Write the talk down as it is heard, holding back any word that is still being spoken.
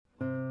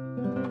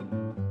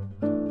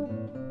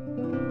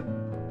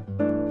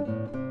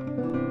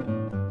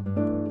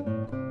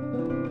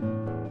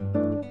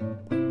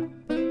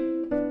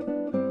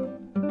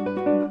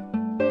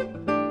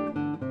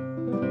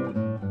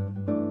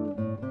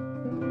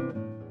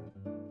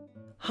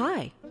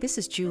Hi, this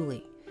is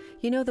Julie.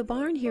 You know, the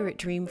barn here at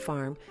Dream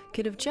Farm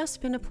could have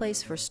just been a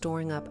place for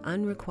storing up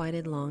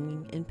unrequited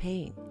longing and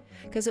pain.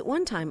 Because at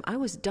one time I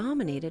was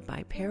dominated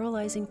by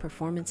paralyzing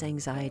performance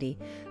anxiety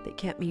that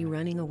kept me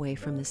running away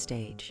from the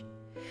stage.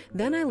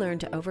 Then I learned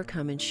to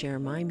overcome and share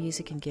my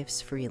music and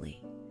gifts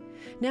freely.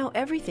 Now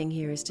everything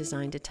here is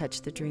designed to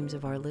touch the dreams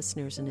of our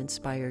listeners and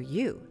inspire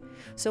you.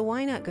 So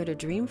why not go to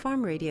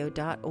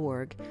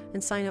dreamfarmradio.org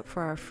and sign up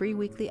for our free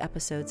weekly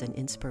episodes and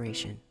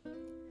inspiration.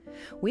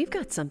 We've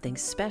got something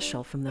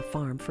special from the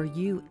farm for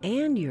you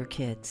and your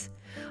kids.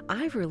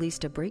 I've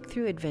released a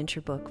breakthrough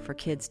adventure book for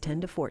kids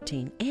 10 to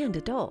 14 and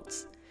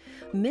adults.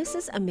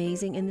 Mrs.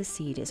 Amazing and the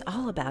Seed is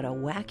all about a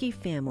wacky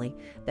family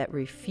that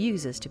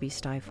refuses to be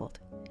stifled.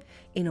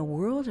 In a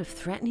world of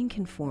threatening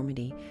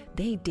conformity,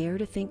 they dare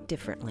to think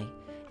differently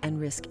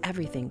and risk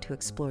everything to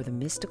explore the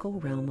mystical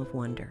realm of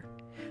wonder.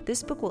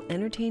 This book will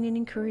entertain and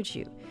encourage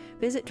you.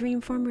 Visit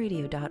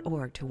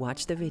dreamfarmradio.org to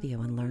watch the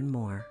video and learn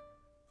more.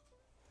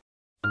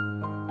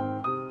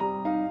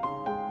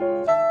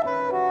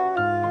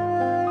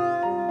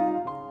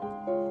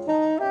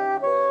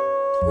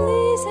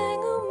 Please hang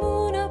a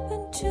moon up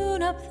and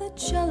tune up the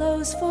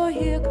cellos, for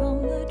here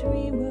come the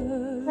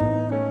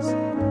dreamers.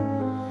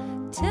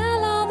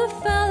 Tell all the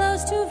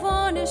fellows to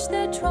varnish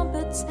their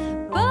trumpets,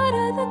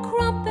 butter the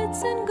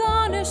crumpets and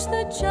garnish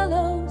the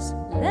cellos.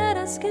 Let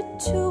us get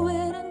to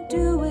it and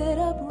do it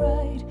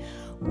upright.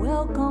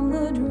 Welcome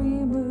the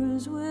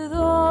dreamers with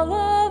all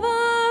of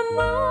our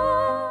might.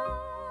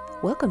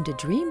 Welcome to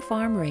Dream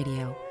Farm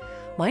Radio.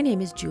 My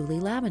name is Julie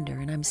Lavender,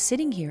 and I'm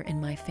sitting here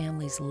in my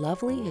family's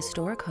lovely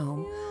historic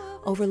home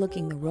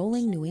overlooking the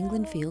rolling New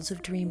England fields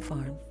of Dream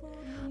Farm.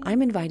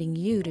 I'm inviting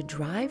you to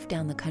drive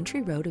down the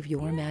country road of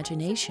your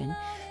imagination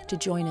to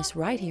join us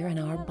right here in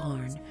our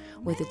barn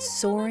with its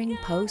soaring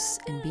posts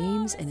and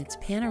beams and its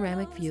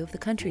panoramic view of the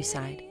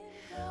countryside.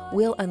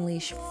 We'll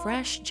unleash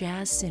fresh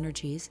jazz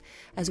synergies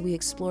as we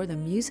explore the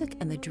music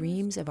and the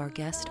dreams of our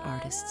guest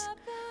artists.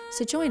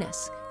 So join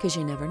us, because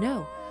you never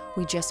know.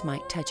 We just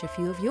might touch a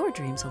few of your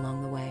dreams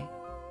along the way.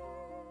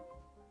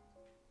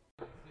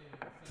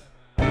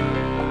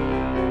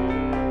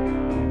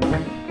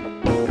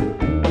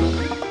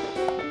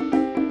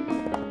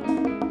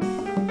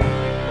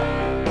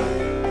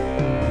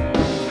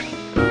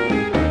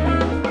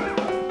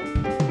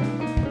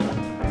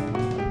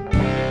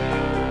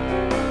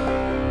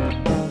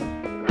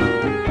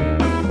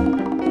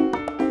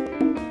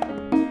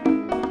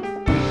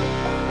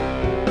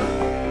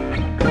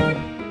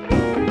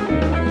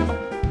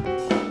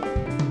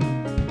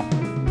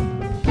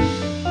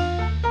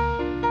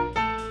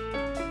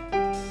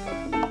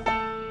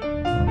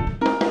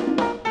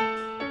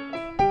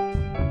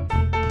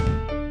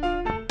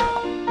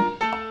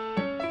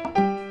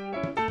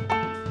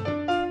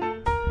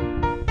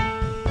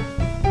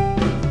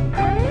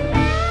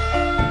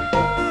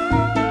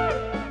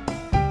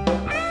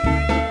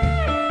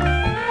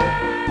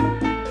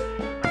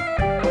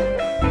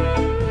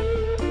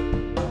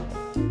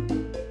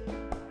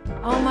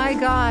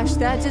 Gosh,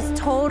 that just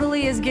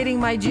totally is getting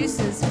my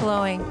juices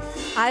flowing.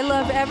 I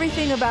love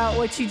everything about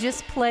what you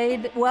just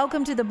played.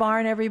 Welcome to the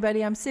barn,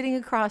 everybody. I'm sitting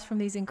across from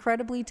these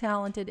incredibly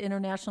talented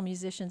international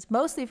musicians,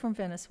 mostly from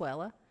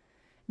Venezuela.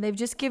 They've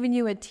just given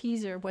you a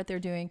teaser of what they're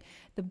doing.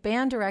 The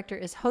band director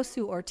is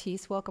Josu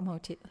Ortiz. Welcome,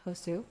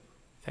 Josu.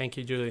 Thank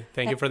you, Julie.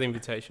 Thank you for the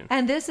invitation.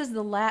 And this is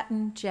the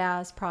Latin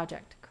Jazz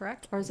Project,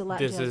 correct? Or is it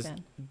Latin Jazz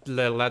Band? This is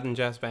the Latin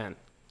Jazz Band.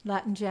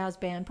 Latin Jazz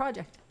Band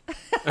Project.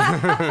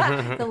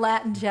 The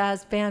Latin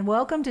Jazz Band.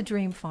 Welcome to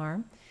Dream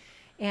Farm.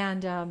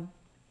 And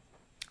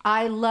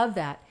I love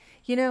that.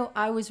 You know,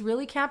 I was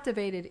really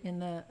captivated in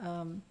the,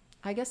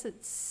 I guess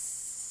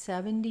it's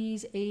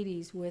 70s,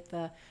 80s with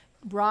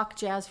rock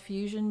jazz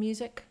fusion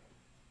music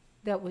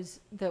that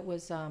was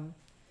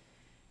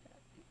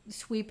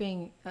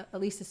sweeping at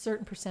least a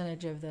certain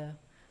percentage of the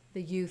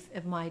youth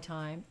of my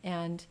time.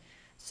 And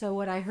so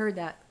when I heard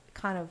that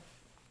kind of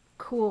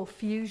cool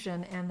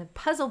fusion and the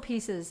puzzle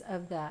pieces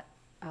of that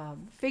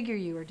figure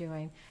you were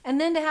doing, and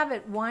then to have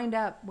it wind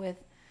up with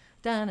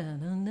come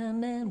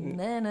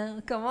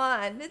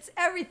on, it's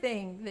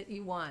everything that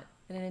you want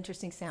in an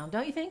interesting sound,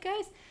 don't you think,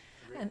 guys?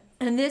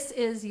 And this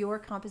is your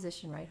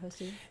composition, right,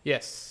 Josu?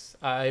 Yes,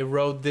 I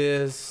wrote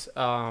this.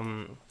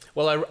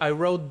 I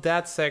wrote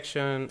that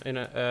section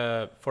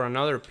for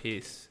another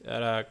piece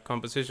at a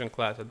composition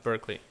class at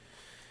Berkeley,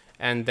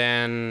 and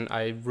then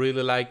I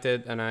really liked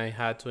it, and I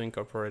had to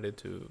incorporate it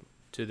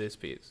to this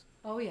piece.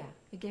 Oh yeah,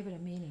 it gave it a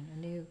meaning,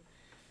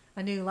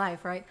 a new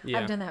life, right? Yeah.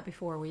 I've done that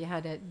before, where you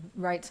had to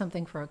write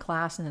something for a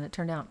class, and then it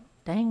turned out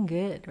dang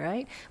good,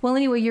 right? Well,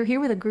 anyway, you're here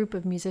with a group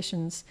of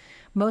musicians,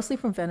 mostly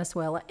from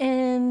Venezuela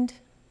and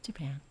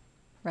Japan,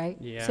 right?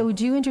 Yeah. So would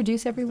you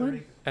introduce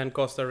everyone? And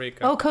Costa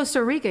Rica. Oh,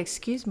 Costa Rica,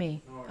 excuse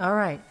me. All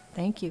right.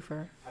 Thank you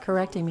for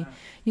correcting me.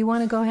 You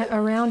want to go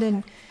around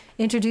and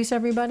introduce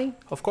everybody?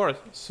 Of course.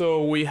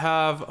 So we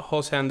have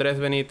Jose Andres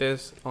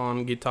Benitez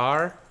on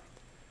guitar.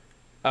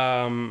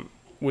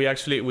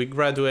 We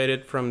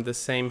graduated from the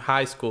same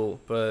high school,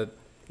 but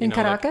in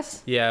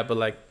Caracas? but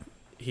like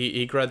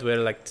he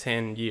graduated like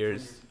 10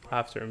 years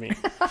after me.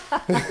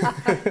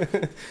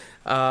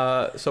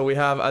 So we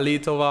have Ali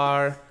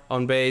Tovar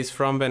on bass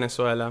from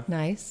Venezuela.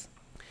 Nice.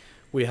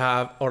 We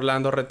have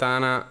Orlando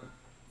Retana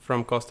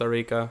from Costa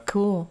Rica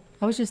Cool.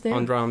 I was just there.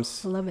 on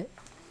drums. I love it.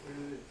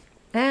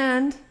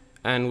 And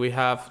And we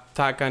have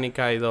Taka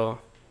Nikaido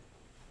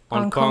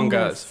on On congas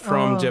congas.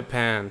 from Oh.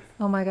 Japan.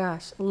 oh my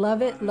gosh,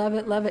 love it, love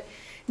it, love it.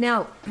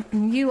 Now,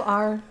 you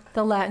are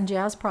the Latin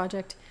Jazz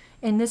Project,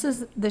 and this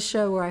is the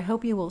show where I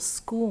hope you will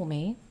school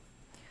me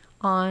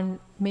on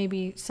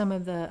maybe some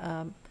of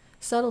the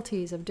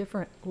subtleties of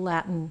different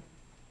Latin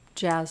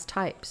jazz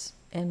types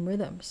and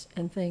rhythms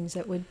and things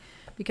that would,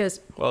 because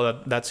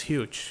Well, that's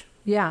huge.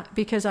 yeah,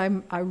 because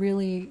I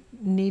really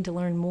need to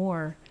learn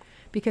more,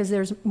 because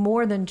there's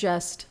more than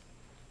just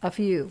a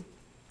few,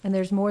 and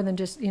there's more than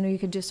just, you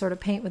could just sort of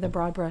paint with a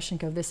broad brush and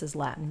go, this is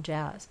Latin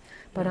jazz.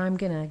 But I'm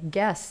gonna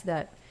guess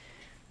that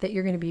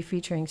you're going to be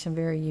featuring some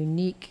very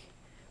unique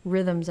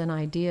rhythms and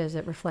ideas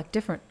that reflect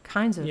different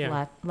kinds of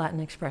Yeah. Latin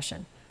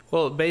expression.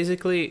 Well,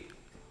 basically,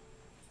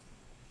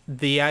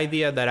 the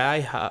idea that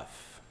I have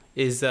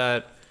is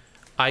that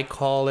I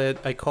call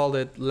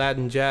it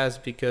Latin jazz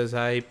because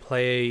I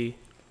play,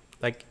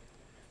 like,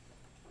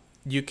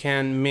 you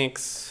can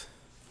mix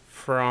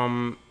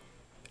from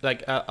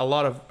like a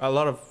lot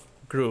of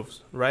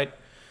grooves, right?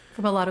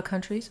 From a lot of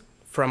countries.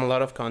 From a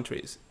lot of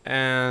countries.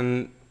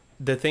 And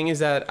the thing is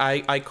that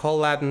I call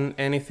Latin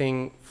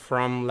anything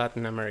from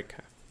Latin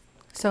America.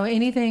 So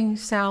anything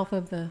south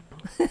of the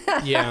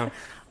Yeah.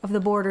 of the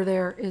border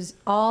there is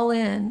all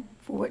in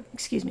for what,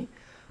 excuse me,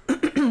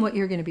 what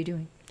you're going to be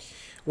doing.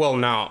 Well,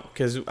 no,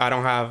 because I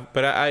don't have,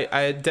 but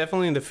I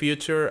definitely in the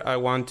future I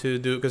want to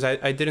do, because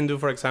I didn't do,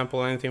 for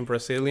example, anything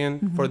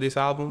Brazilian for this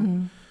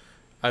album.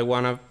 I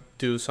want to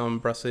do some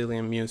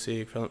Brazilian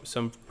music,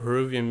 some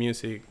Peruvian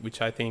music,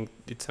 which I think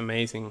it's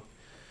amazing.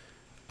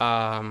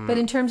 But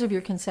in terms of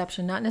your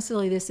conception, not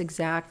necessarily this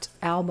exact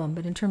album,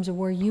 but in terms of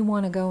where you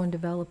want to go in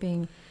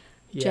developing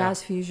Yeah.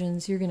 jazz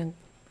fusions, you're gonna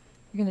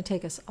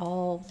take us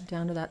all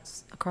down to that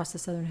across the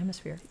southern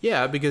hemisphere.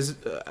 Yeah, because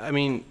I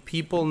mean,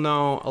 people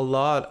know a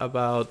lot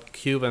about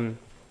Cuban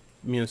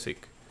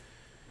music,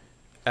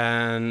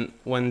 and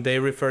when they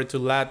refer to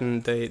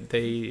Latin,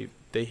 they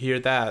hear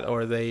that,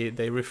 or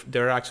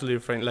they're actually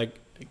referring, like,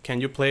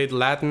 can you play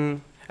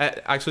Latin?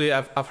 Actually,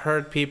 I've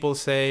heard people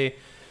say,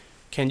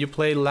 can you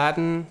play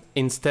Latin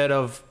instead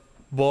of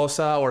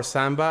bossa or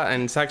samba?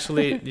 And it's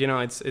actually,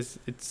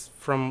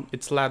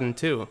 it's Latin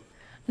too.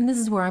 And this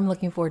is where I'm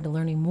looking forward to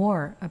learning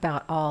more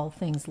about all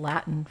things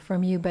Latin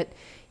from you. But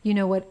you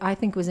know what I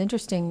think was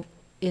interesting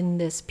in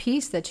this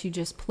piece that you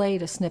just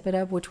played a snippet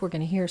of, which we're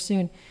going to hear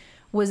soon,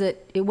 was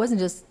it wasn't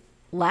just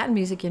Latin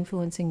music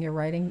influencing your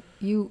writing.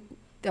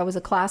 That was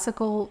a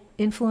classical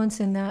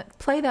influence in that.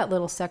 Play that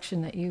little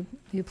section that you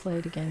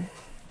played again.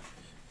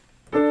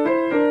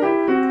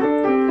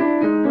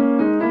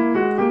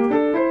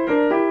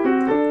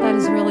 That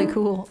is really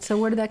cool. So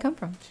where did that come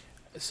from?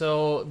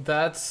 So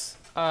that's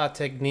a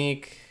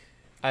technique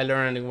I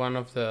learned in one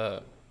of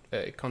the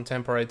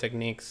contemporary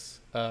techniques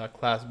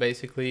class.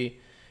 Basically,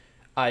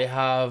 I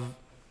have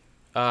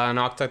an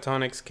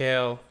octatonic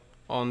scale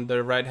on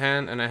the right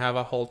hand, and I have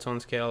a whole tone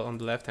scale on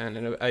the left hand,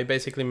 and I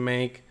basically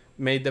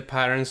made the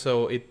pattern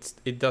so it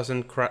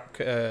doesn't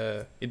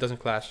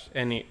clash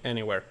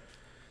anywhere.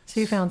 So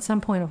you found some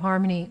point of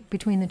harmony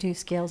between the two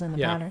scales and the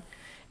Yeah. pattern.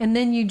 And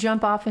then you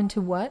jump off into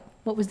what?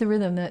 What was the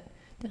rhythm that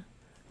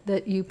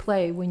you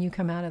play when you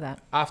come out of that?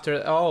 After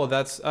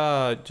that's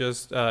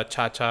just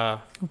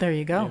cha-cha. There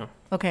you go. Yeah.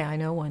 Okay, I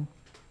know one.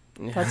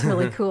 That's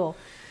really cool.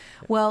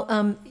 Well,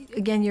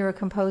 again, you're a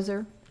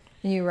composer,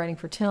 and you're writing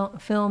for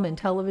film and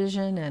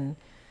television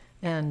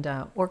and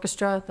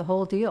orchestra, the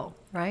whole deal,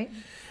 right?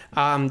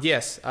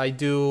 Yes, I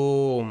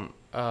do.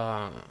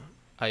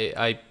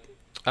 I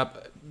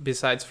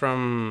besides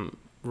from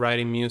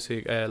writing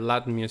music,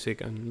 Latin music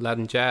and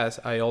Latin jazz,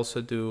 I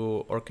also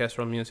do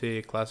orchestral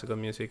music, classical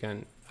music,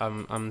 and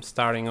I'm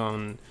starting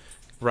on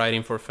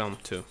writing for film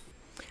too.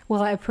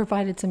 Well, I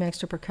provided some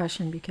extra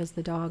percussion because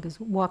the dog is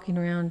walking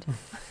around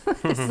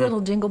with his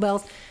little jingle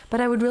bells.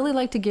 But I would really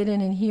like to get in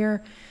and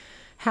hear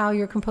how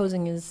your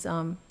composing is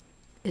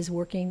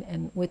working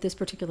and with this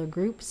particular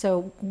group.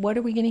 So what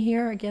are we going to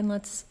hear? Again,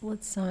 let's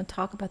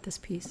talk about this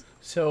piece.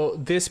 So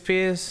this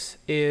piece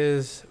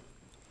is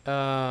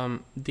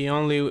the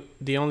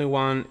only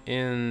one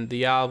in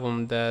the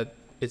album that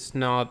it's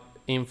not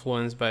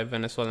influenced by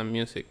Venezuelan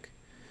music.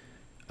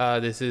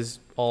 This is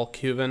all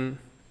Cuban,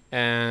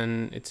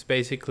 and it's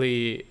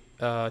basically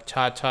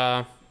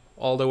cha-cha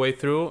all the way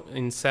through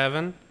in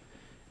 7,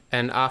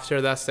 and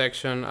after that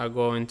section I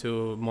go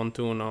into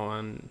Montuno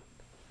and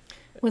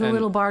With a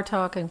little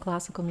Bartok and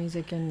classical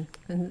music and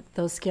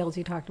those scales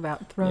you talked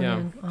about thrown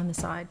in on the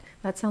side.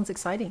 That sounds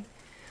exciting.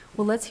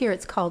 Well, let's hear.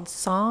 It's called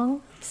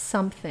Song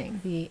Something,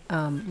 the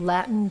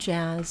Latin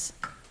jazz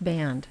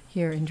band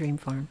here in Dream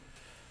Farm,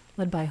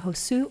 led by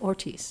Josu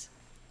Ortiz.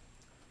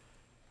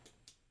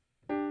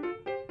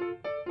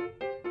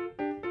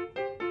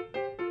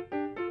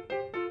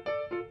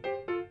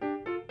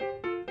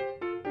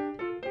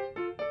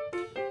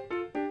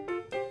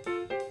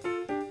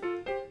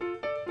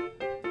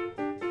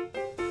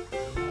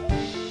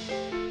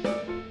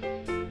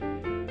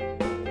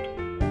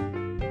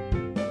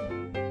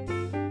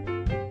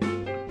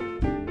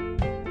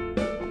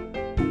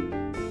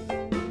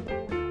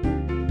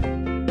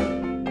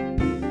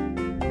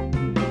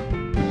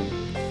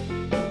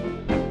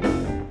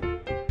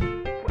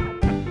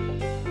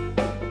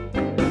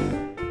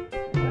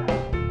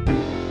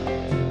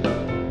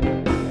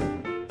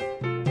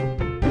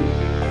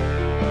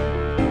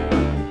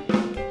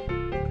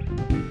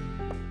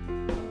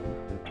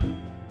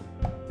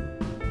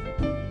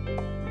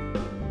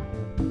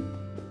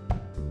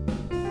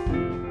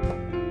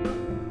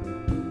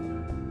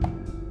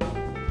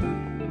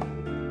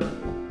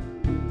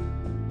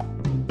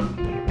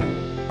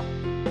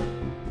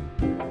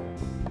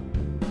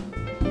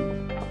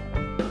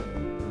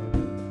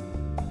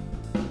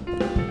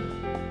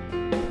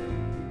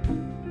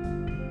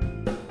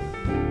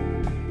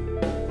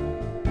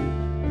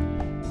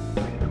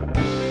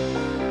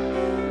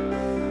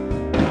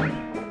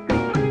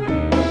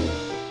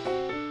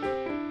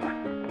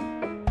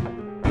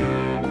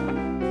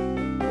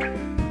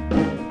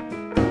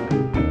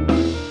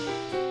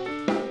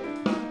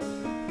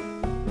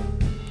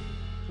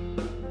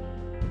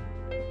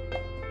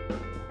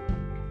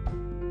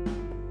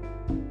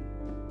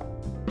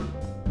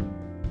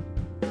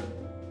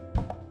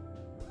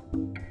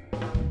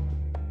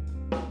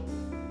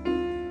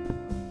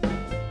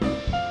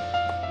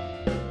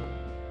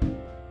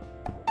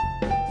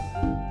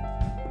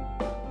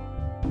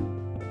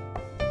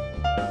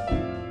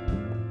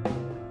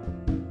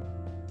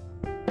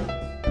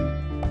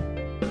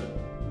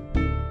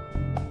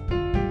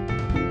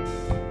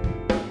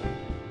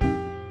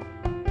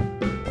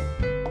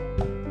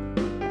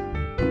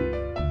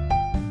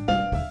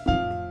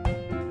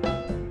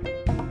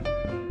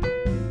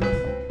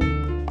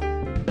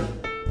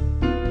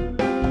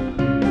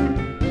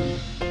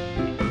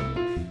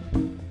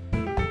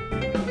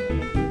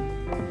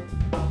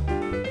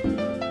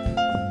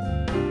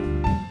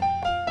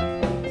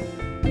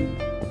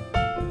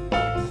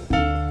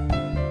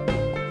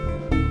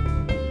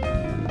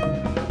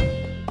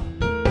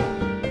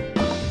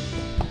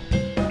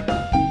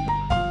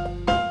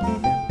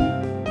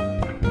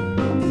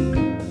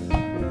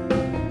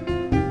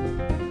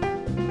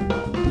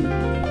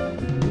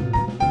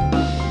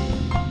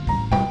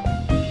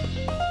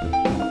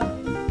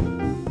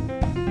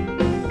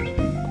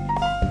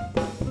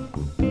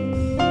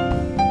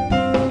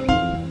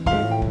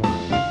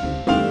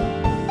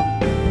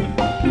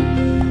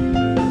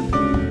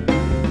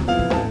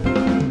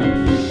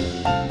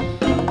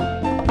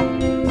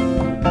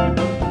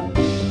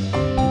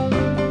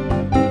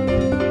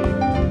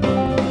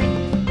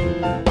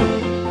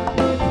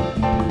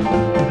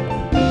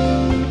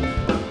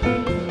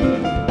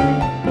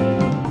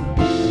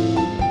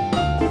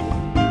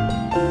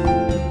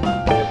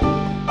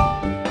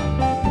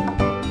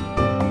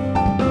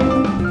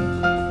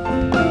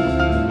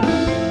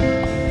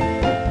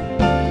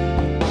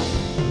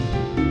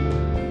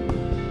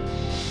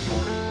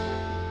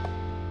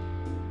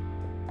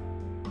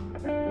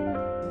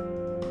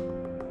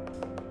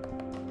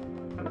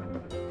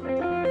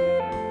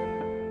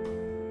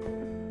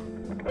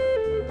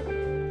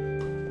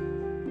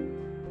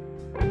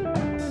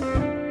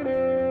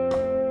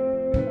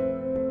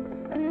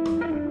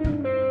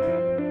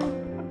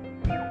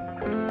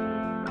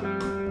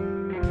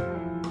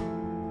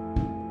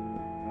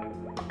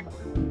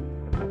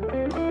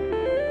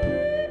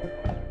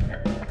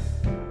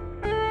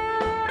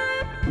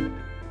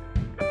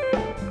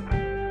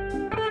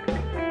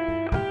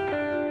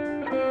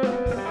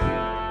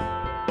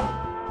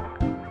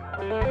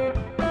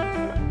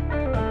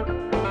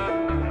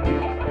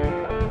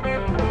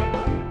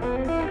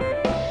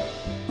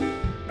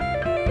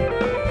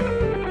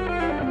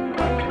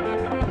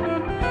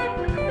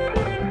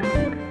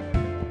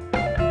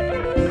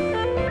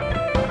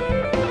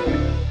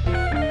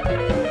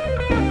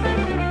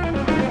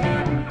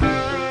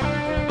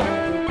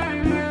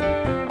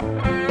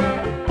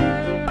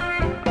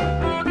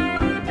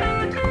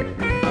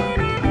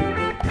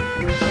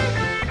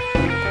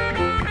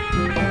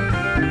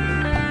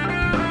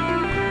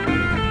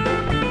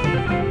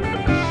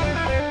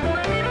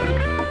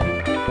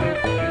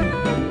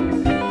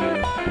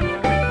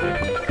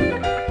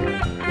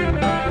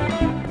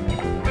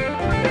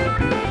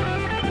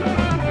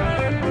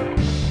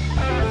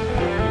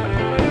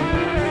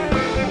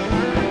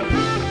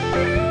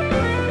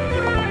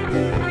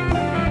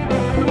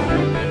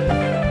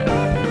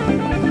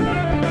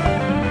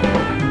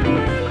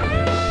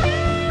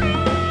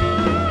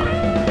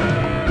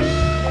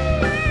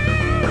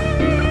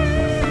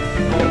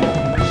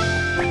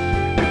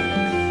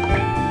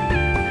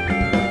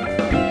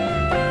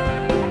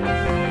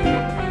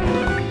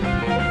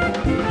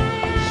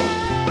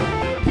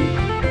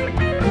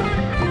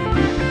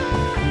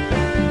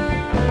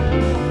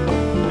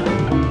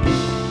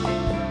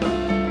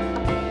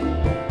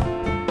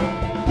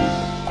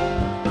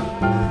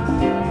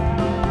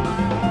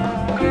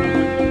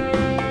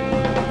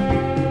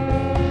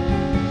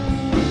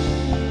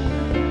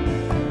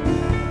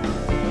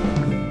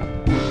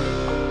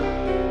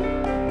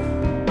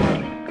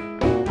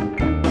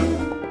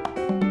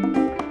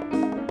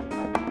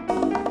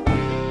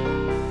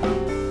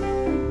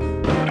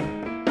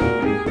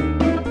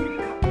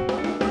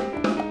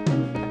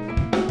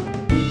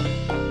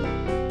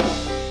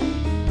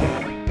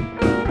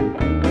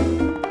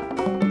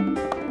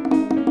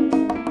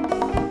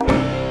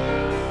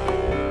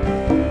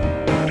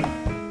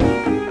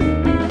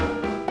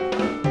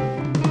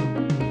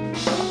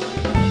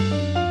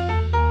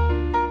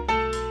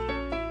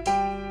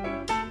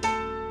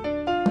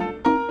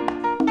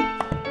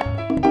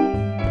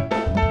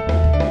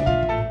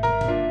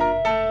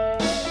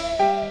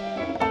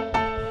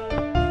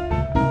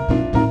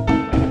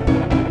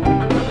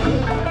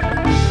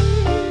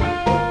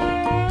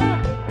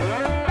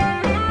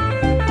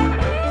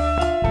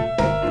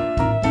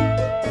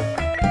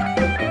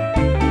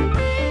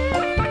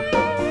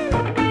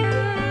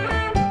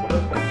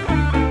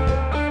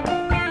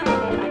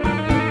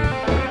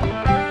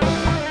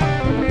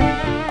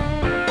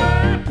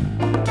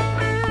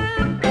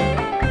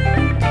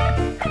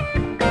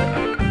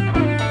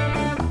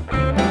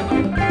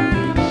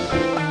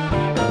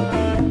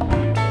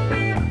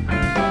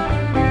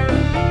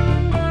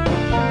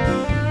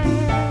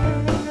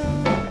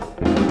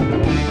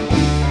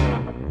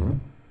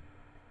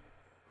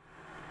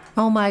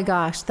 Oh my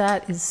gosh,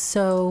 that is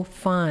so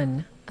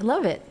fun. I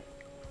love it.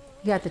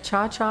 You got the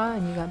cha-cha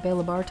and you got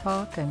Bela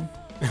Bartok and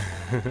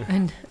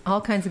and all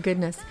kinds of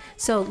goodness.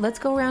 So let's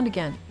go around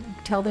again.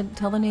 Tell the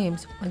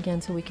names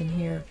again so we can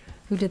hear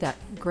who did that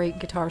great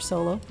guitar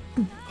solo.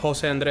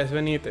 Jose Andres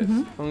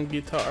Benitez on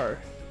guitar.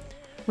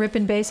 Rip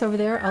and bass over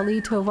there,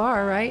 Ali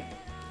Tovar, right?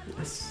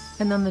 Yes.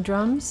 And on the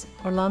drums,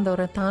 Orlando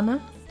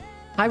Ratana.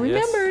 I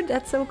remembered.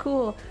 That's so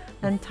cool.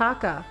 And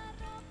Taka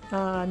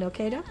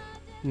Nokeda?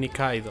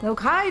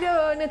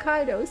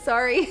 Nikaido.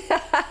 Sorry.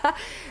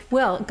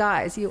 Well,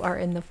 guys, you are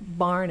in the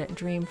barn at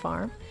Dream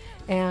Farm.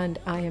 And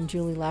I am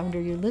Julie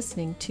Lavender. You're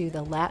listening to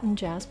the Latin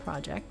Jazz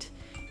Project.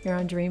 You're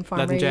on Dream Farm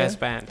Latin Radio. Jazz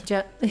Band.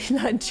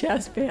 Not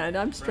jazz band.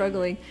 I'm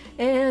struggling.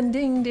 And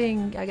ding,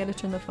 ding. I got to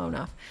turn the phone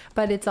off.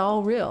 But it's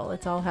all real.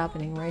 It's all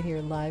happening right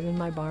here live in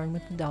my barn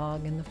with the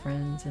dog and the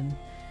friends. And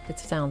it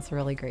sounds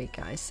really great,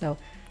 guys. So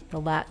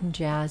the Latin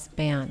Jazz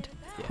Band.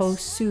 Yes.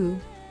 Josu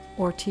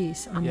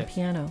Ortiz on the Yes.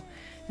 piano.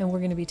 And we're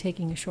going to be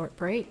taking a short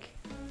break.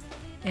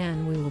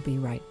 And we will be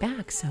right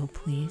back. So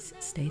please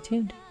stay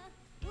tuned.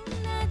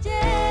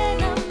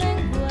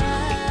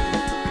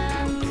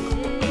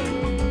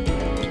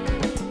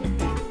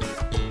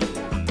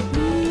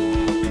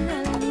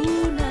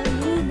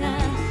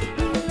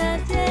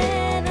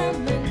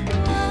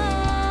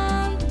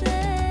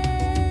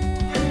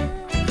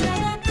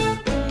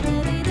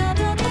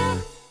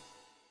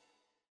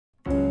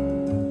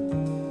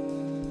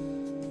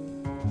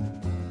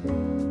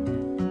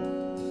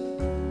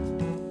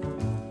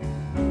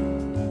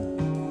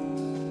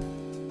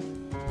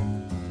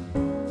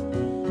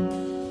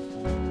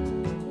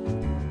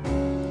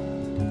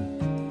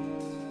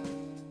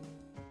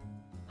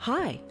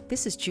 Hi,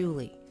 this is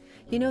Julie.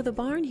 You know, the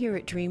barn here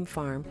at Dream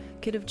Farm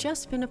could have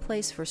just been a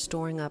place for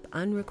storing up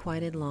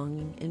unrequited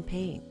longing and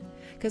pain.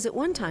 Because at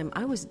one time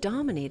I was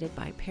dominated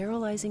by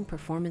paralyzing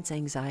performance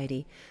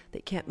anxiety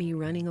that kept me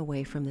running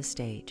away from the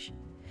stage.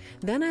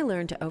 Then I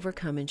learned to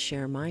overcome and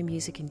share my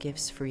music and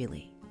gifts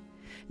freely.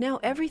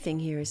 Now everything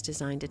here is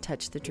designed to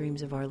touch the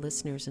dreams of our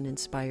listeners and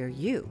inspire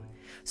you.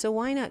 So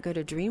why not go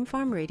to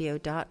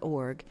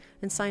dreamfarmradio.org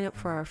and sign up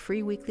for our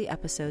free weekly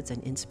episodes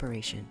and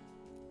inspiration.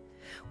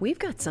 We've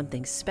got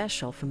something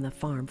special from the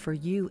farm for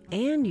you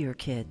and your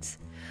kids.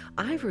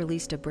 I've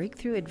released a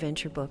breakthrough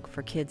adventure book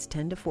for kids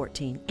 10 to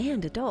 14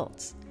 and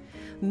adults.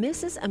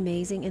 Mrs.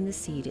 Amazing and the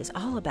Seed is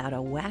all about a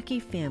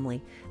wacky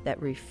family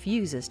that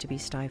refuses to be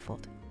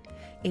stifled.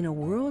 In a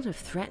world of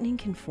threatening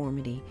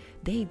conformity,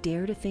 they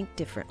dare to think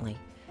differently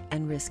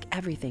and risk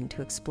everything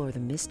to explore the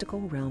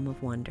mystical realm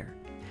of wonder.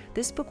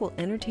 This book will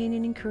entertain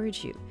and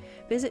encourage you.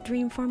 Visit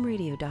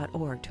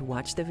dreamfarmradio.org to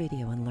watch the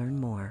video and learn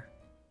more.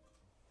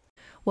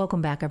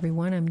 Welcome back,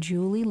 everyone. I'm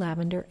Julie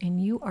Lavender,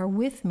 and you are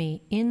with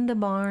me in the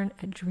barn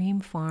at Dream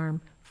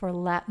Farm for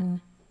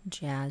Latin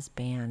Jazz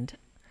Band.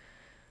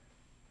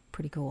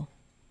 Pretty cool.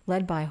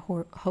 Led by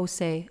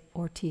Jose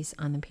Ortiz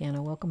on the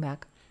piano. Welcome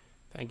back.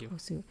 Thank you.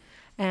 Josu.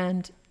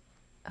 And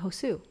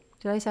Josu.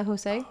 Did I say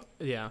Jose?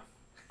 Yeah.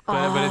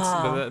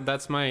 But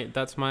that's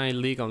my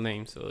legal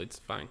name, so it's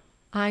fine.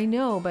 I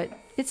know, but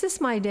it's just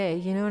my day.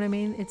 You know what I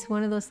mean? It's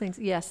one of those things.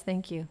 Yes,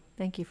 thank you.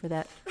 Thank you for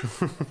that.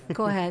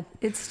 Go ahead.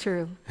 It's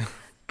true.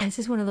 It's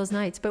just one of those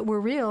nights. But we're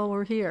real.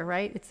 We're here,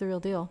 right? It's the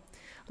real deal.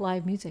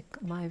 Live music,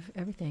 live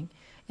everything.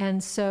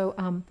 And so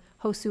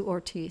Josu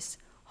Ortiz,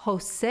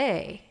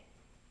 Jose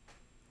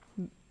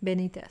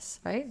Benitez,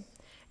 right?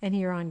 And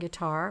here on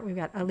guitar, we've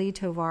got Ali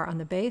Tovar on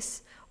the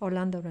bass,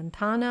 Orlando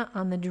Ratana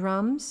on the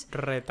drums.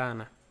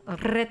 Retana.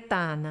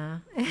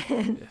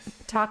 And Yes.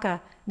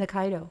 Taka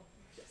Nakaido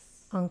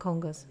on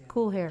congas.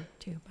 Cool hair,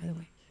 too, by the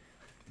way.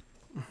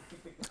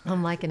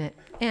 I'm liking it.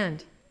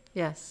 And,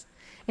 yes.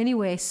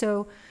 Anyway,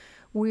 so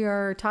we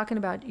are talking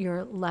about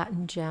your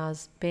Latin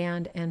jazz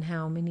band and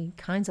how many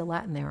kinds of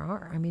Latin there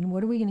are. I mean,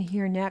 what are we going to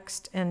hear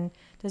next? And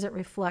does it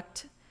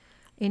reflect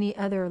any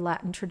other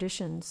Latin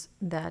traditions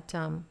that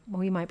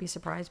we might be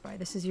surprised by?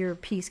 This is your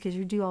piece because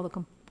you do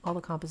all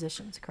the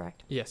compositions,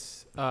 correct?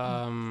 Yes.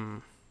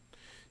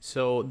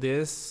 So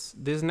this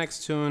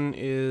next tune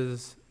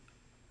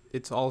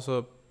it's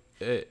also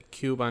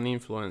Cuban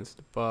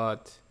influenced,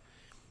 but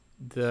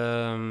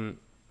the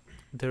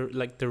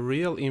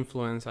real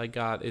influence I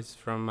got is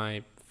from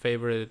my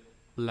favorite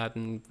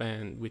Latin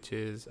band, which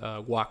is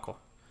Guaco.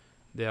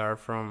 They are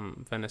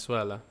from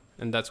Venezuela,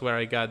 and that's where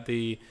I got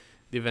the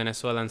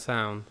Venezuelan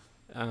sound.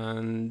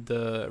 And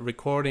the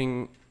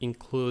recording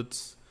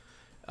includes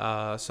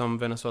some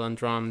Venezuelan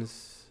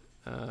drums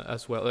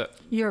as well.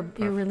 Your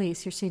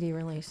release, your CD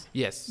release.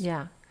 Yes.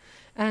 Yeah.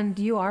 And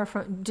you are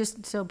from,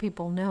 just so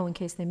people know in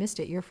case they missed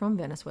it, you're from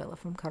Venezuela,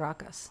 from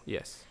Caracas.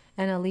 Yes.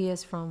 And Ali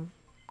is from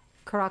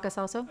Caracas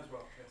also?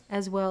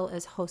 As well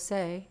as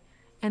Jose.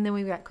 And then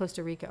we've got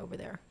Costa Rica over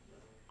there.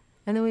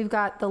 And then we've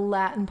got the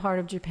Latin part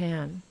of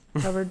Japan,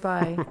 covered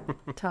by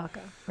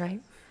Taka, right?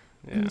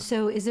 Yeah. And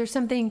so is there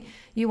something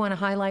you want to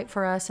highlight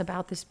for us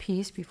about this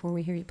piece before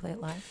we hear you play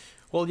it live?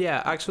 Well,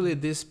 yeah, actually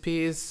this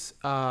piece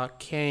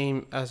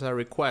came as a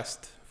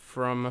request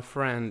from a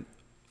friend.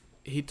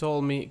 He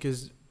told me,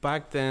 because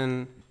back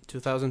then,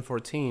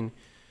 2014,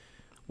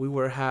 we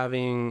were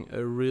having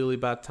a really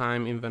bad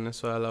time in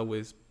Venezuela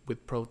with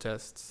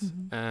protests,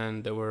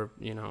 and there were,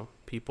 you know,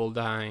 people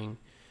dying,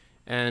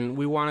 and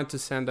we wanted to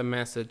send a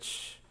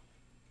message.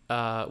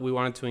 We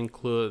wanted to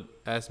include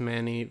as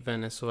many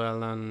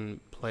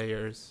Venezuelan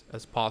players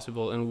as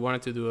possible, and we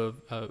wanted to do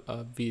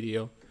a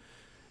video.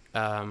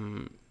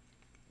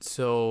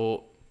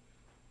 So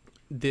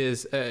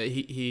this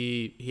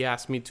he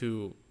asked me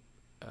to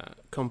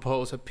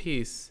compose a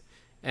piece,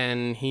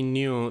 and he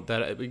knew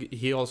that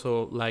he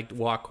also liked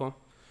Waco,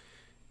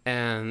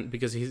 and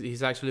because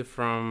he's actually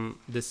from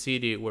the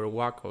city where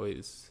Waco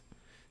is.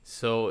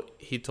 So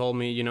he told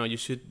me, you know, you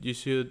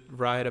should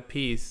write a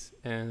piece,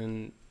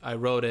 and I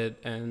wrote it.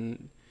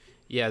 And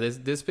yeah,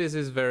 this piece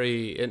is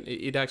very,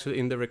 it actually,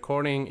 in the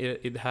recording,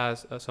 it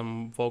has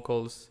some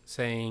vocals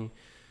saying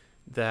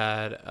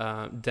that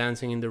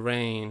Dancing in the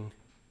Rain,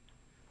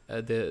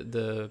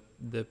 the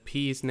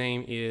piece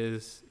name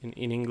is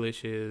in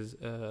English is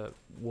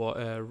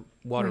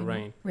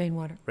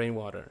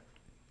rainwater.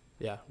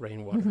 Yeah,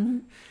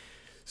 rainwater.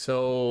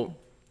 So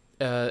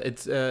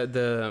it's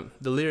the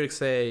lyrics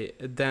say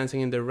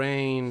Dancing in the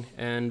Rain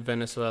and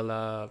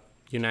Venezuela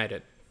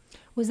united.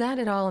 Was that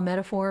at all a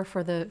metaphor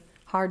for the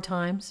hard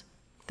times,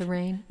 the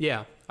rain?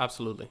 Yeah,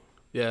 absolutely.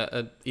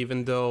 Yeah,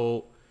 even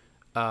though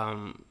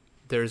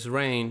there's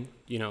rain,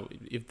 you know,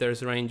 if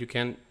there's rain, you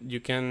can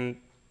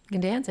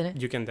dance in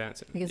it. You can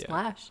dance in it. You can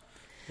splash.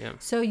 Yeah.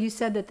 So you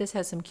said that this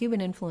has some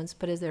Cuban influence,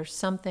 but is there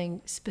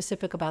something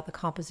specific about the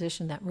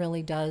composition that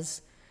really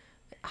does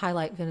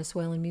highlight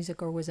Venezuelan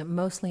music, or was it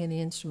mostly in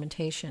the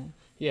instrumentation?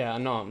 Yeah,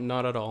 no,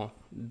 not at all.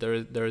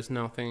 There is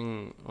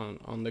nothing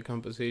on the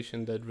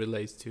composition that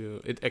relates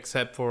to it,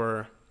 except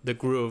for the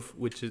groove,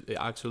 which is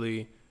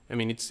actually, I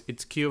mean,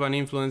 it's Cuban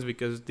influence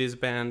because this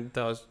band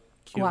does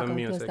Cuban Waco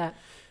music. does that.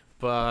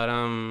 But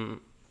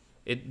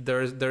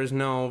there's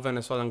no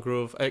Venezuelan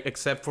groove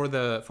except for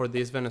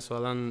these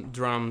Venezuelan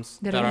drums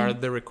that are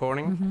the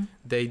recording.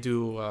 They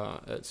do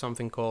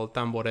something called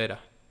tamborera.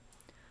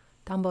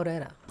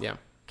 Tamborera. Yeah.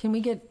 Can we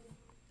get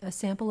a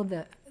sample of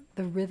the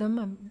rhythm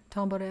of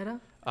tamborera?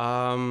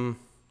 I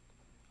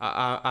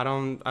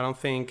don't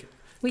think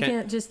we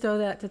can't just throw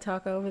that to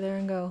Taco over there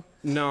and go.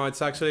 No,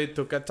 it's actually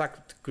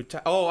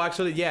oh,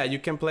 actually, yeah, you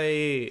can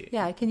play.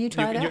 Yeah, can you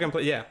try that? You can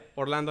play. Yeah,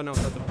 Orlando knows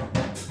how to play.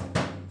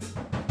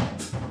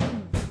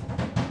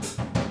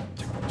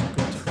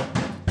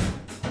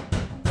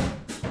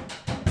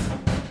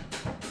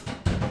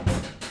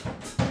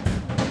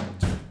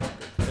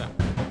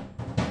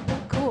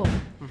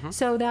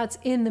 So that's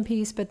in the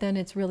piece, but then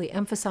it's really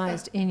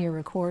emphasized in your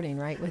recording,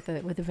 right, with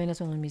the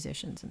Venezuelan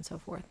musicians and so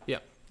forth. Yeah.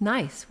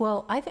 Nice.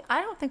 Well, I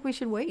don't think we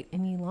should wait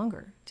any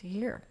longer to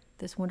hear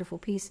this wonderful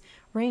piece,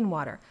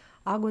 Rainwater,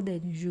 Agua de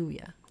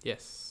Lluvia.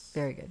 Yes.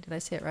 Very good. Did I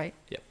say it right?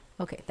 Yep.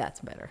 Okay, that's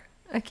better.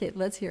 Okay,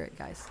 let's hear it,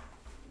 guys.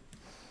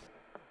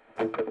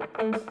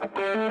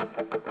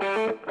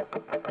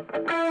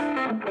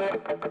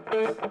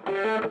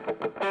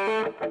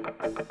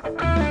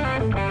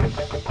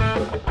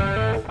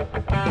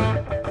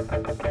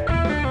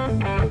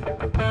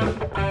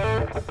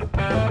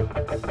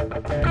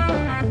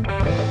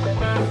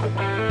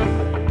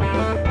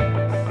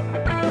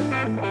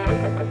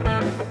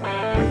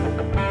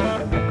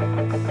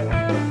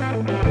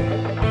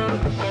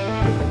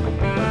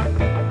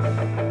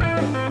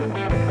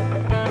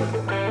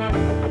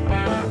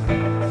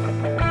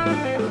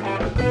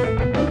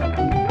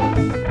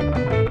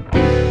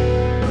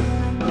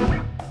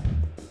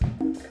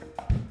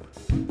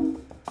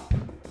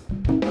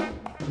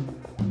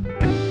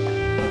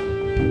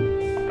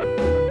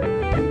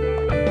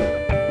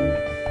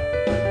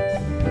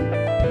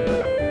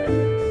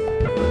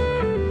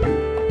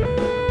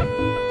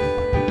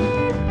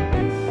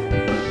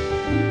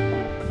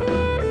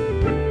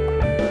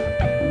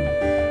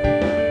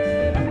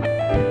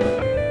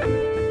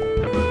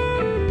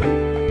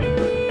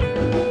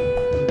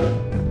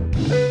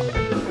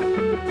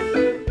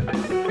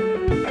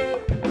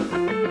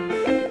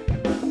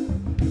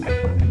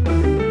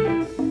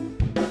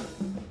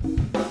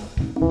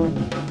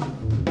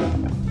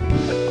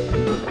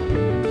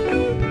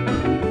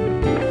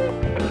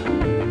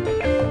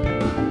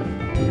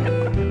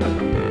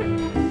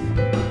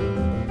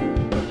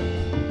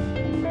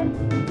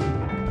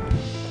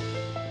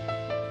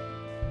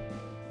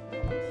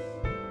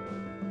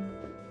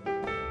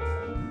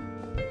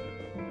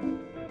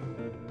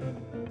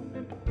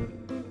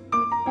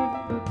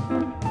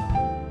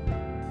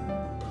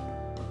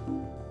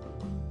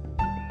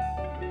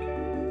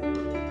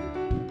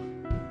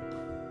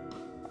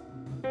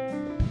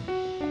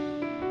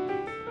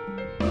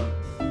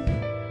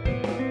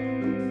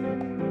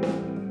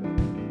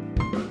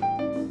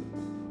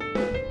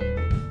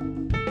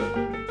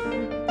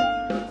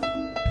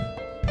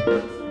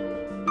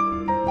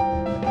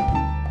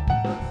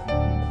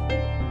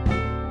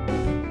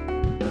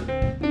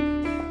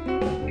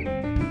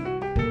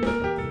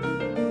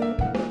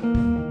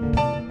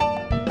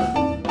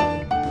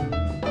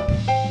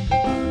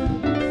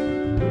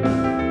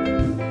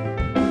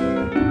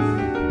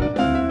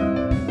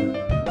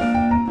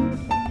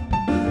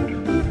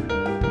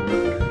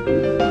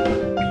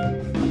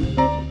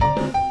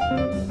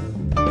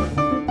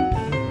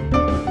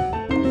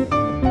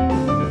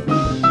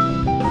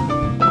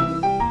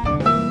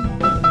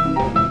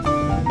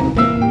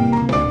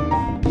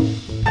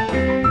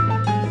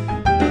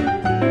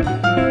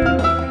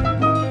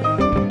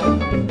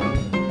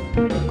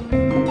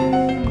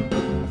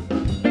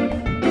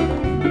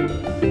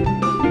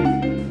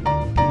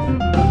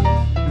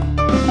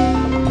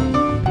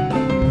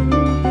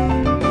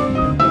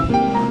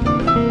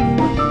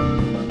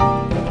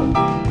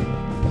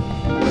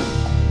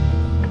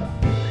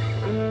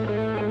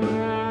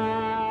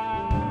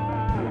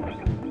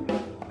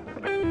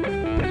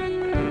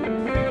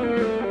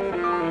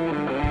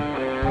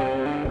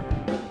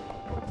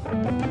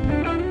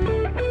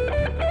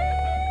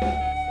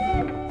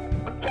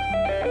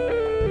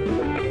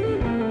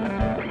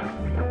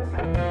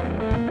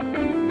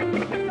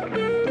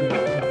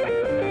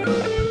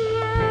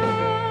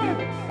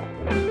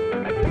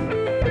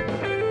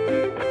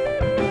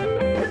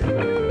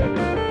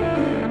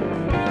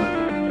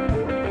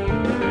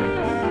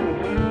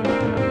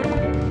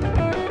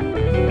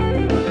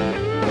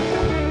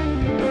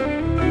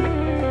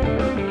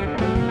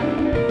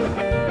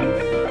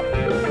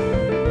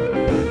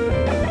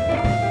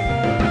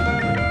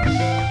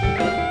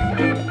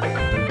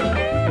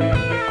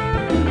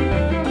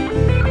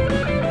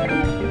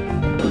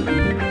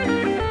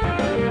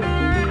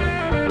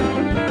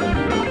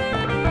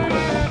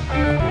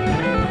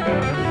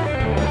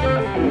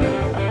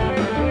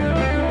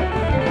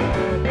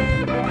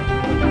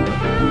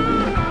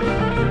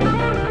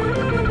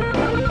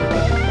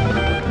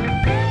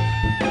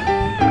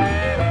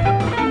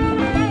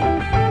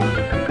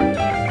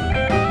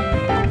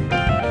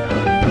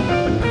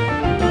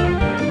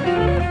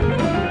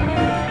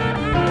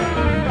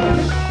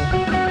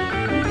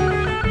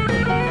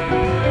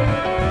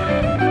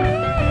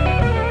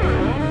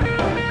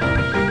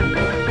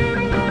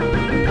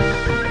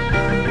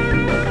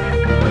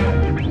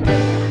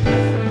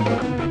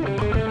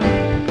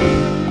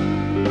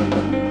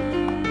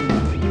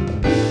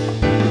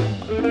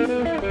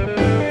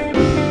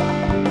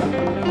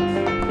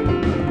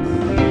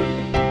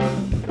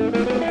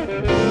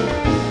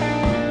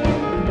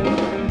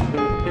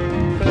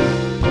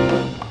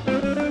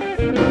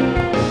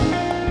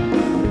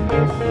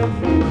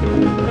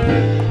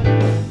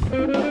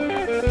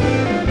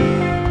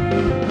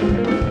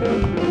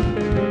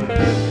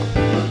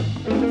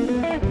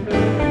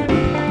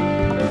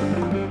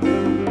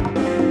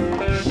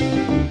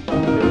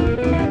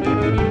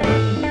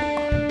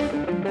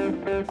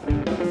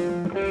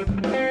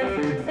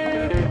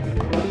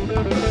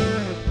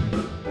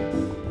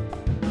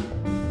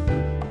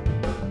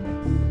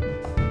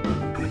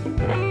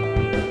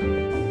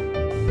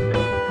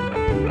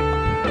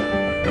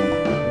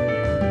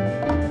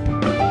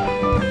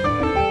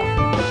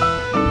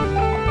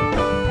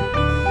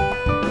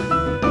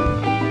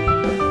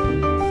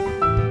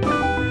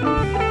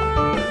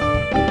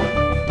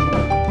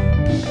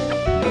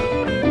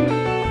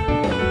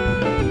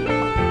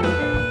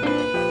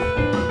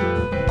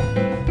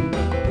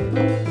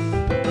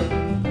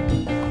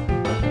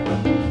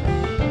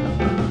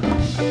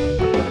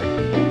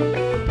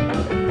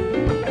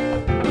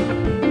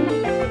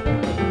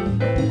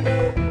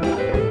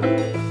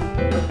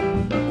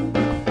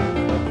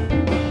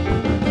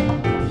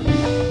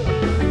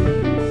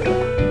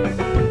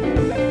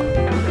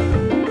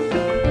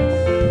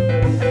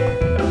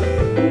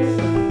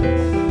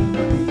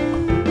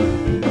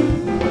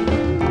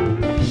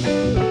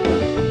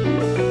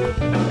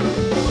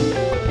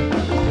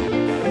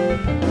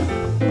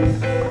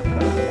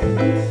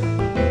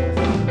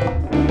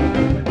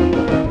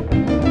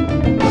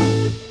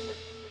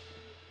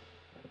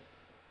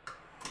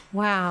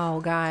 Wow,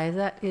 guys,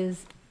 that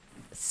is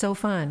so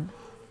fun,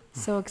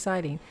 so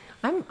exciting.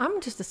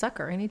 I'm just a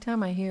sucker.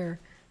 Anytime I hear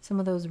some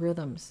of those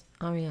rhythms,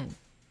 I'm in.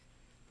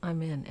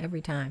 I'm in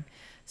every time.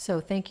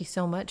 So thank you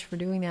so much for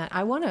doing that.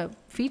 I want to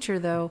feature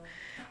though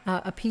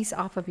a piece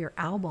off of your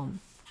album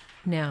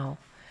now.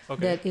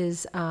 Okay. That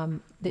is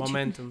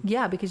Momentum.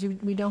 yeah, because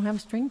we don't have a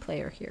string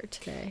player here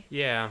today.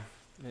 Yeah,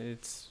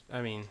 it's.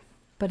 I mean,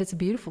 But it's a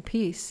beautiful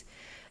piece.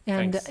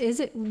 And Thanks. is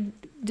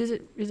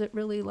it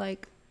really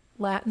like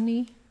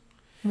Latin-y?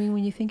 I mean,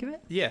 when you think of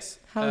it? yes.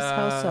 How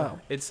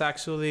so? It's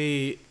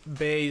actually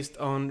based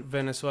on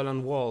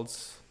Venezuelan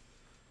waltz,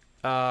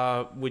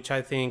 which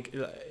I think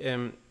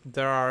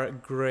there are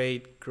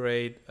great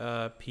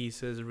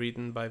pieces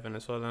written by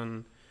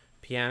Venezuelan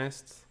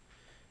pianists,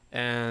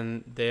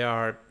 and they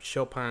are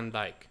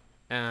Chopin-like.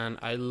 And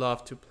I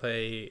love to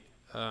play.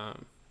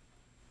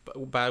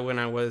 Back when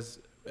I was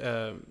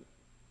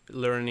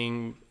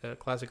learning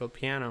classical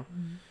piano,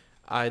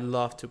 I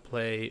love to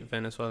play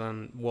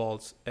Venezuelan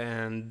waltz,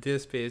 and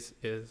this piece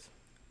is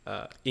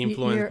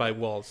influenced by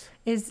waltz.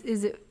 Is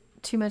it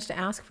too much to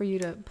ask for you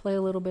to play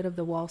a little bit of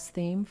the waltz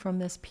theme from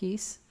this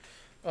piece?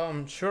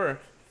 Sure.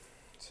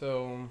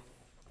 So.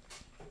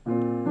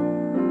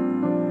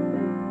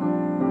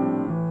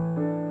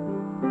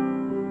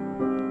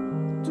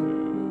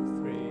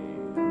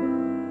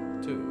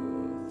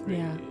 Two, three.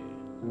 Yeah.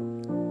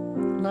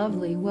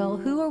 Lovely. Well,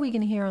 who are we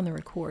going to hear on the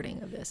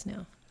recording of this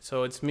now?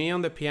 So it's me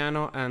on the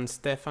piano and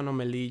Stefano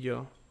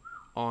Melillo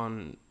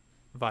on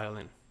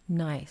violin.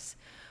 Nice.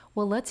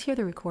 Well, let's hear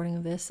the recording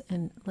of this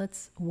and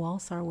let's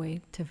waltz our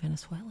way to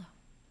Venezuela.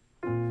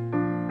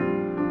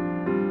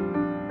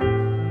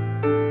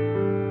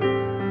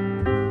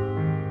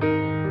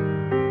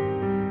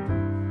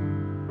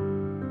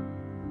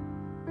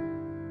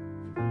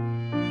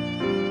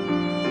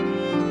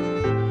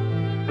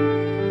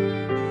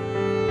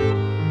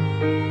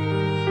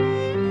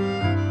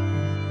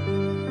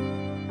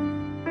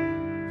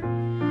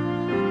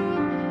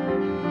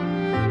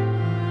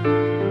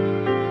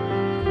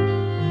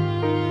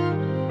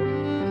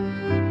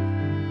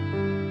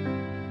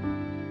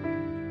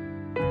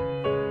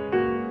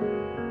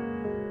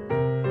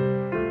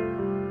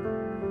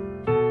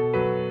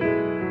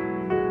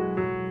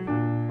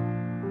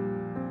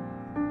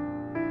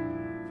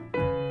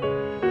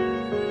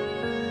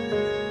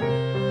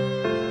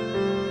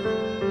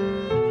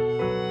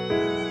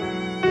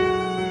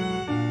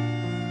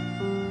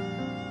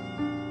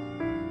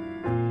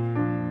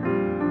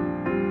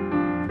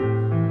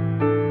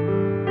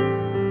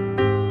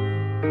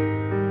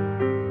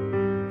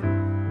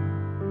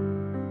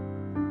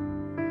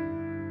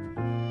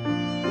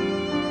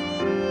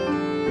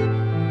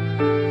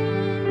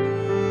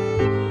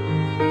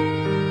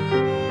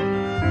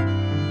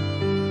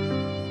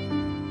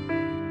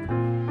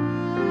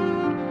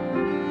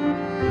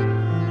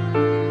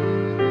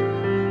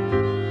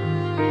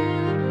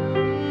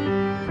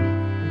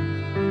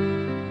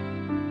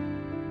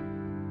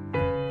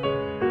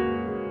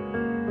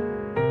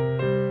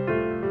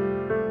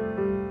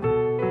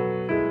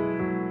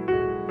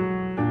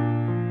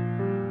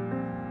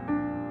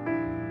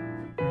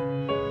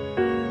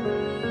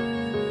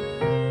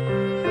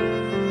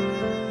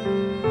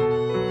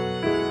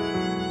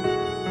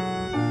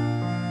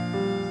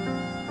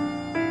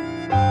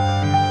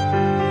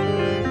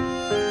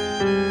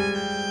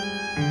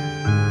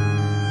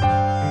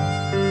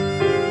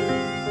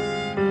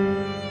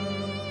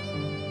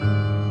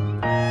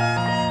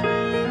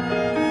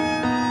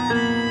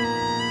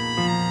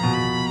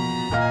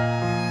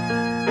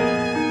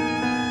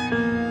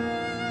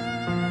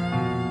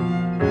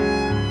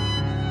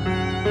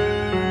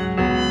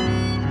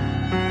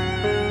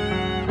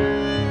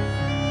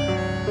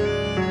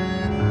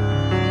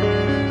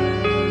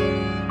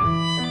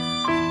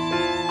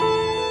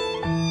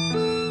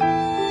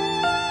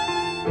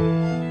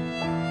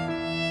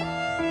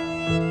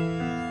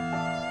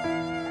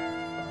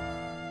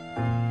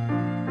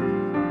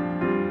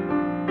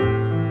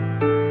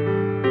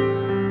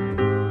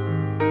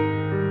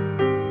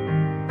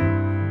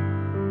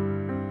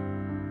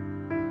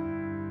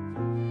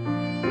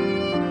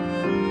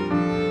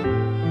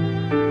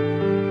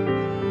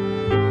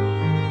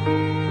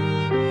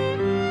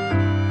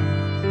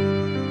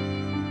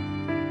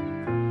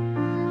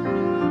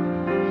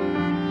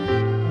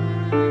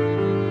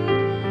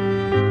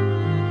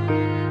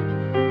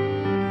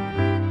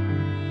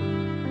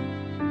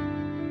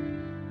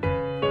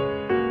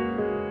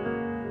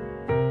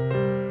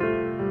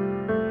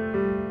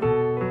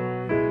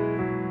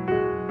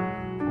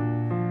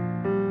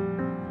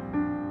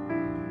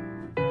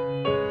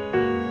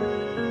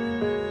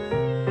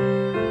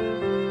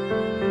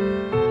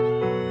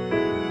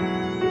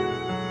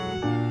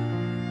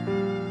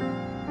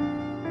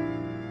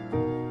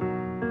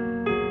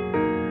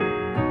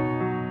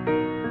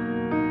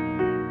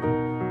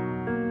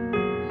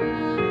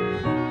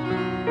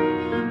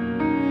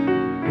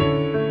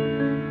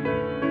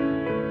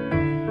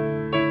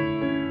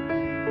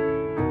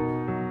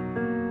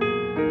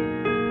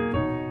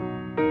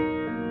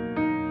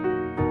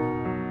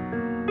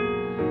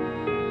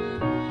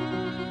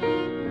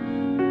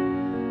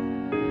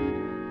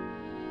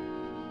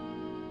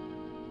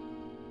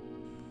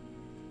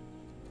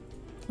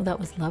 Well, that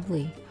was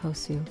lovely,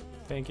 Josu.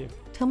 Thank you.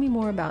 Tell me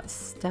more about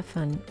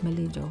Stefan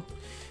Melillo.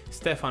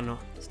 Stefano.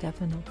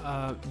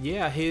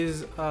 Yeah,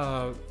 he's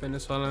a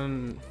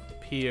Venezuelan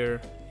peer.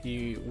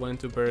 He went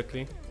to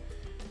Berkeley,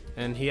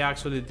 and he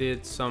actually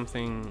did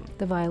something.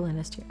 The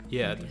violinist here.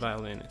 Yeah, the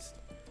violinist.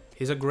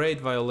 He's a great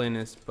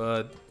violinist,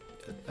 but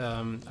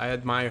I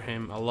admire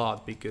him a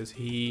lot because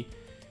he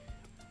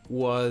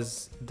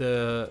was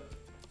the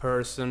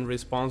person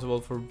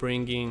responsible for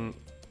bringing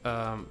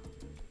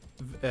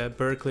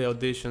Berkeley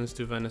auditions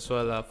to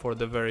Venezuela for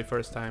the very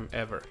first time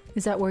ever.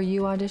 Is that where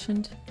you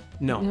auditioned?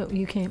 No,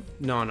 you came.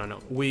 No.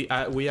 We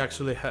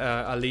actually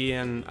Ali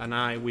and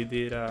I we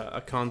did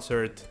a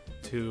concert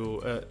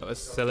to a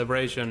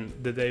celebration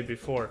the day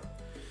before,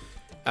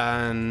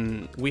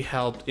 and we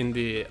helped in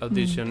the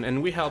audition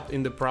and we helped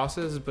in the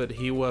process. But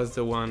he was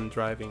the one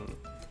driving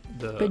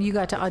the. But you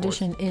got to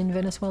audition in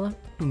Venezuela?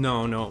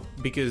 No,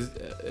 because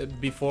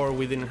before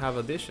we didn't have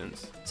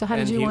auditions. So how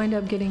did you wind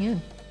up getting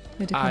in?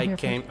 I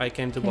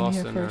came to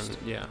Boston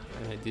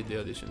and I did the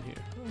audition here.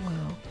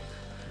 Wow.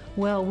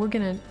 Well, we're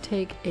going to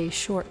take a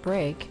short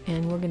break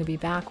and we're going to be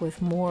back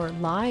with more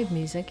live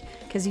music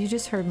because you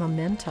just heard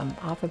Momentum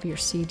off of your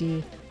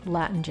CD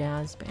Latin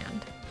Jazz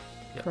Band,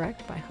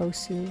 correct? By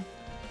Josu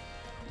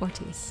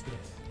Ortiz,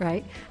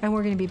 right? And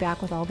we're going to be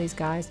back with all these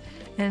guys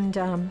and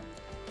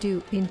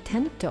do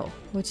Intento,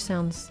 which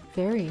sounds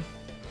very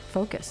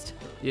focused.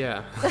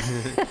 Yeah.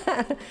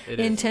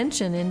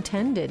 Intention,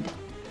 intended.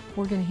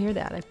 We're going to hear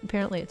that.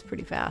 Apparently it's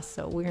pretty fast,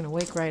 so we're going to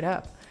wake right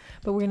up.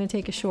 But we're going to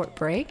take a short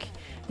break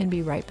and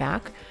be right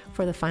back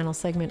for the final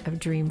segment of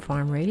Dream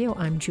Farm Radio.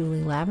 I'm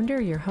Julie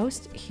Lavender, your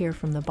host here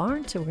from the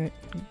barn. So we're going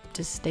to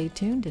just stay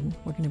tuned and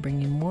we're going to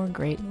bring you more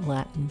great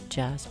Latin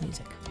jazz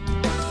music.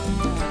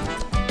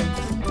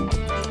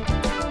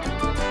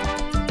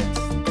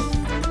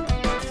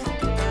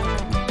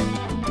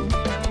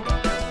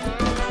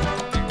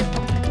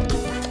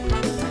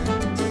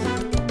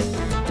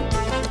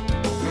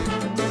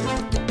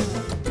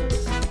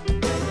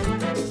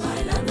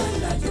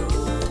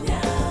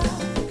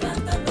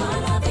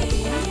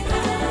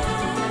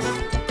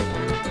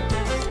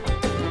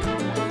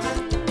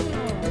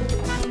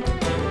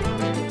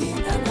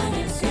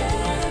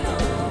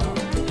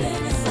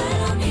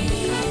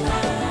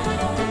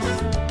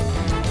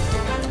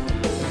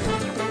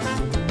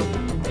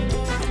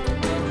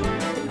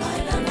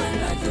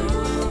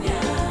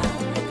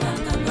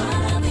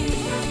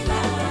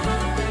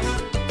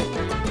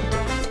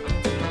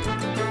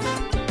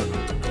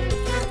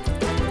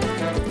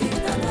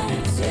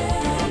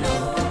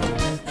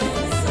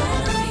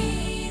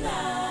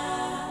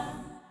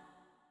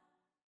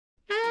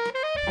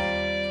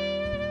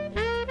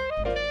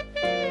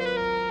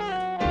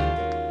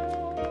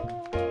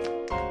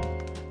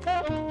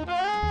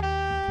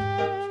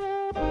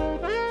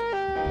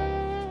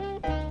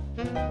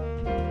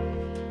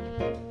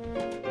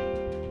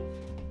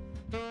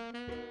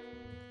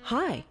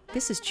 Hi,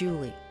 this is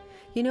Julie.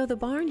 You know, the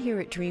barn here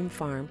at Dream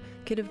Farm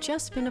could have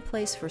just been a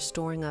place for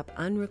storing up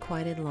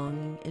unrequited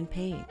longing and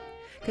pain.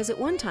 Because at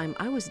one time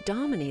I was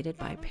dominated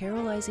by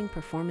paralyzing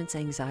performance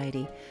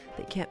anxiety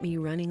that kept me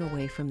running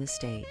away from the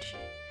stage.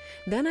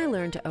 Then I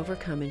learned to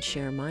overcome and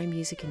share my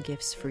music and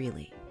gifts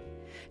freely.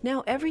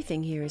 Now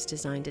everything here is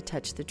designed to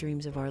touch the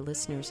dreams of our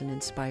listeners and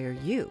inspire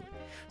you.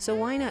 So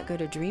why not go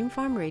to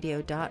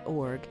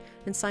dreamfarmradio.org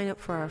and sign up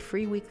for our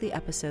free weekly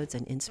episodes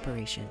and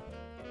inspiration.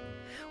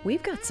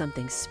 We've got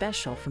something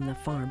special from the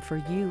farm for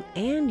you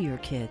and your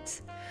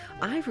kids.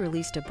 I've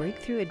released a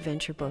breakthrough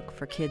adventure book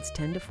for kids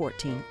 10 to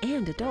 14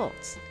 and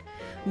adults.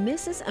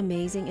 Mrs.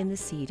 Amazing and the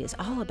Seed is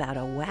all about a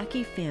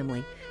wacky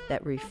family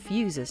that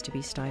refuses to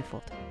be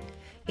stifled.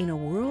 In a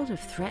world of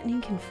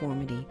threatening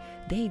conformity,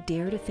 they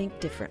dare to think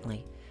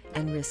differently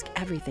and risk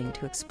everything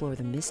to explore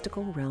the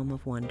mystical realm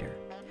of wonder.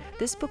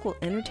 This book will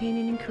entertain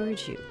and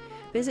encourage you.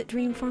 Visit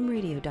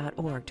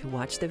dreamfarmradio.org to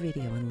watch the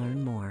video and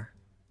learn more.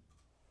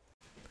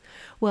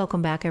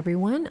 Welcome back,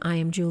 everyone. I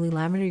am Julie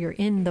Lavender. You're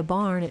in the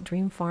barn at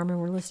Dream Farm, and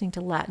we're listening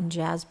to Latin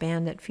Jazz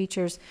Band that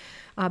features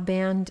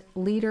band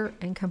leader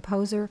and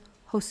composer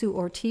Josu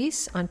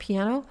Ortiz on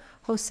piano,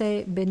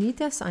 Jose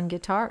Benitez on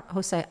guitar,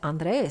 Jose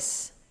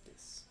Andres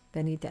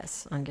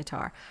Benitez on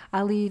guitar,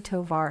 Ali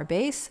Tovar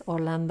bass,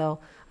 Orlando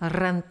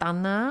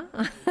Retana.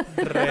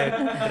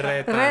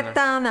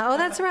 Retana. Oh,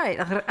 that's right.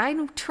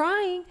 I'm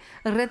trying.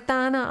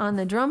 Retana on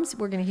the drums.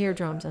 We're going to hear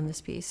drums on this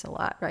piece a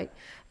lot, right?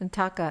 And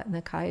Taka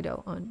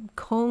Nakaido on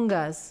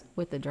congas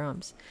with the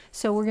drums.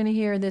 So we're going to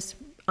hear this.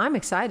 I'm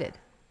excited.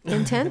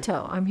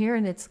 Intento. I'm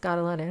hearing it's got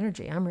a lot of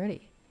energy. I'm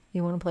ready.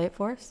 You want to play it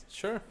for us?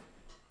 Sure.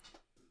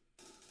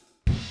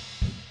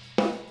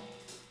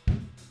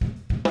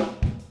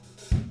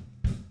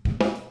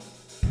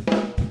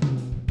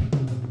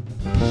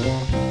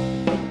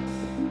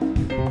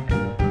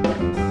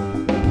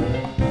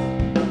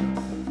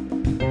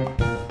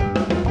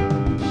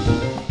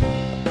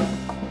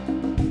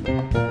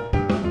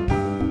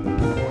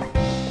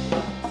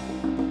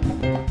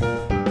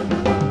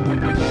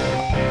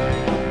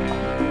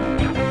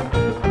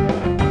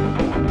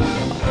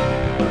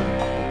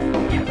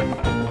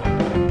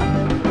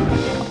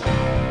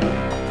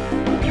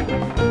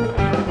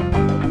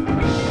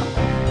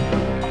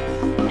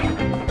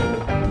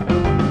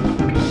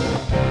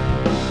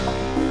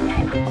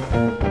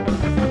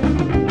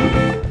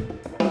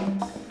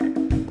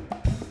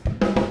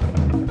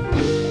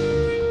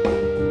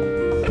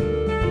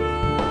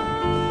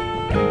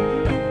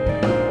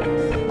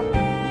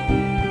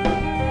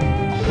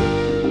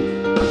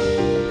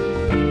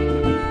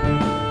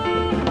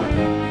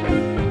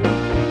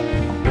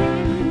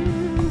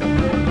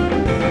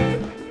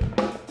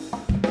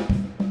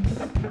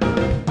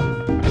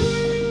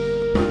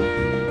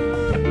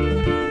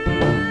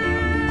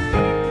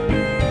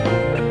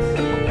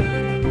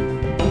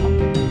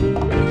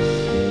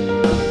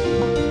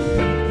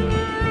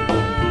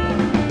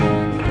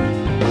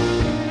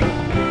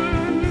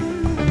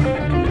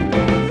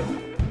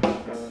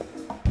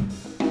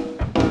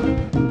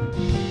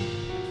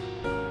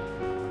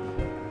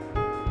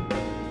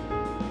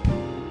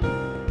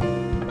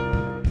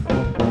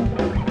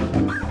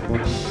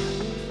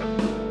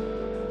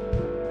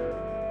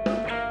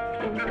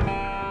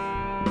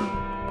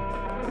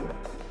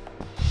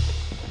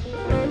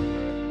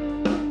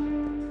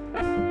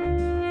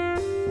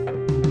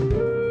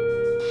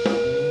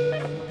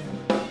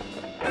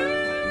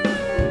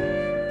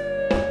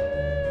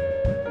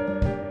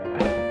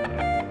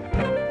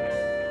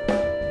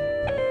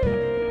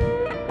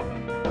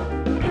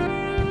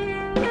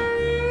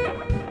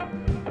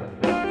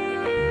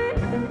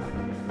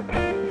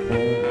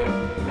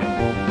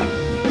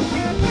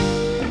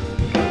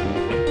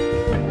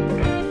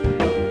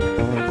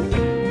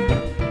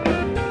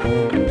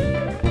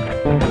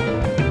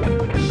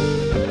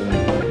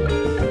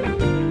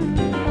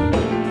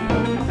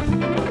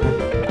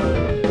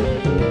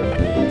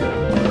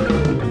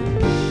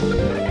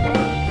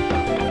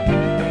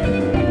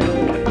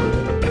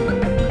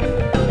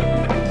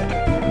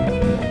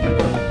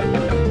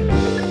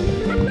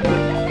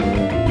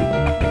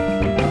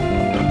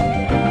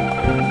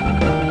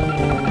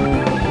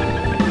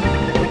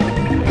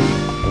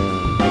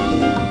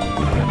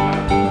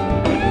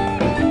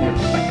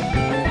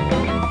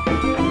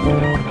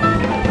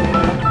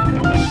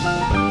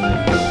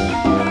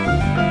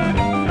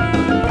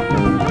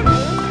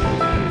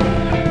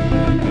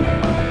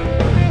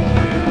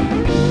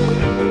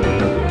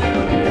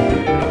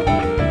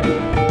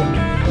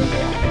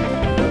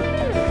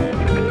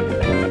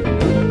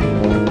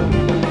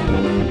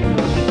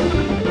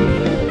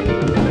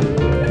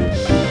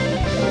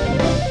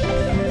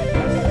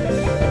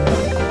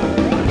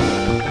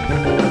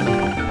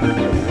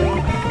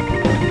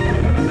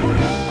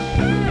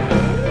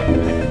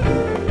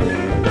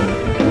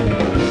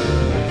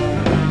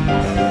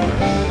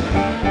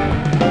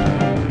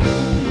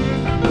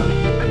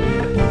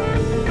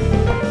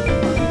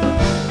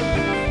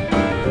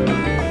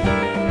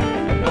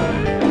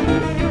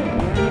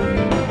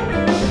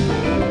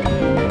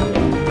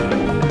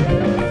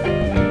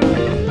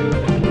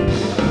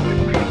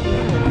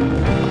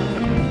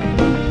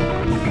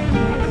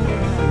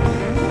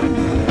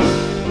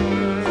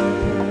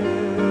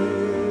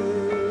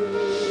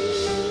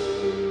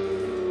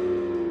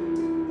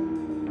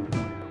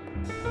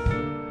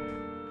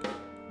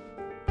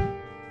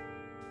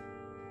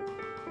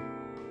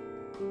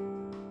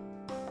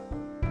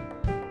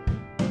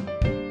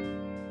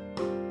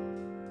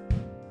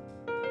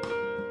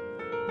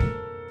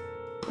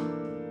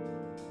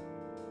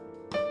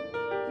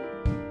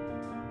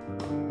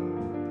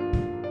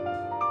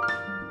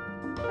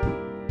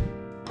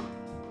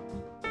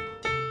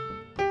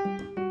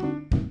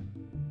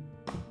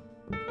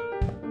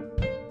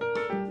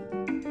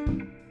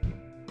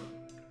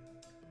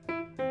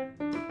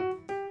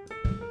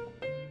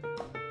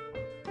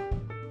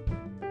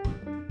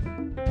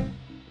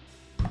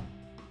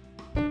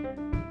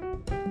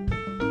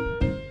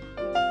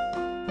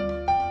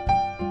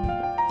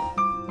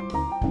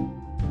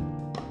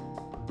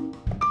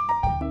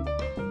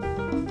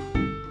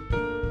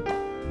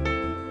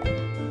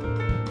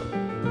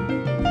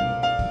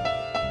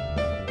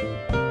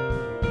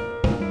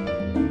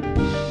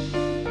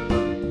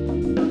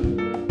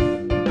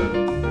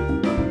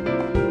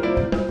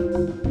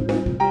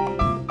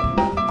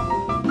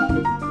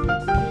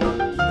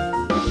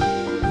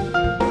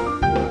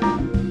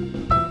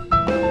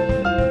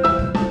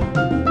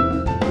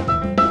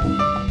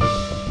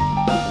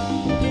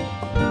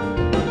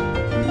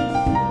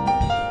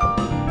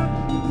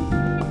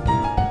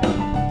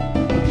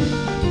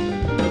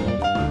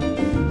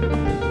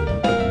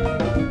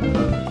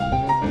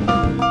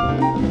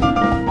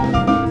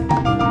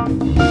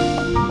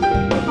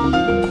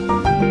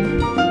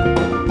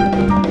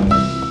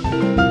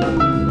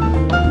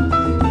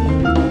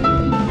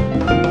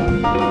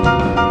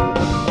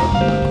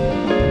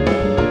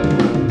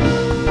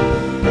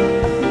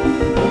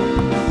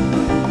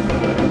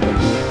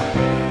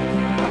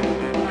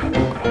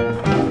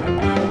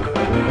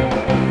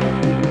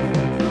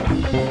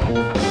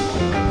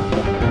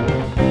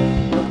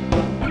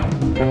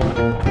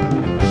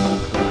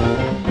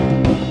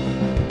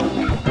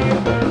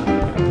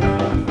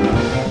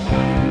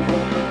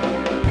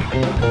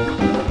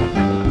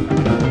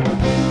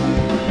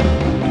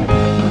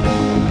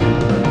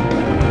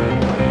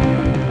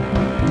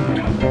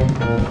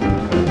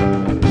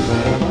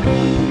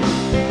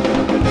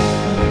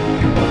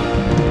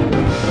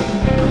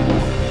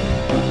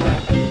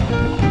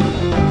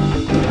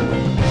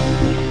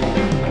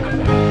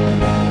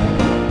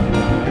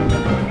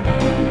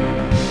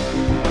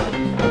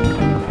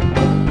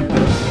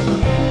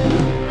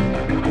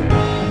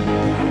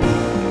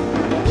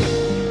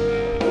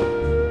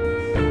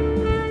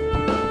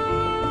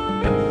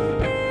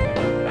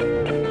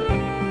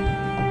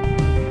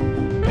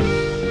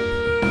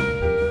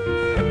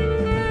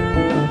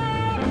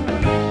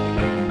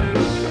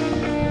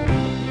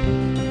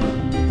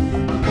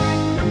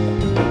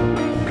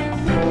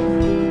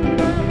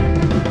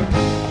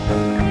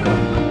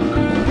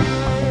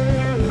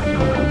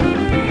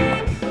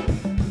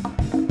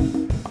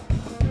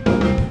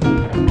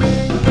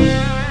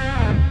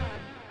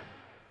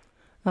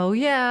 Oh,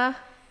 yeah.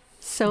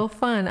 So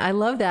fun. I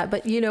love that.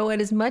 But you know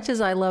what? As much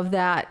as I love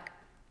that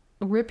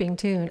ripping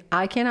tune,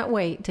 I cannot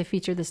wait to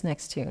feature this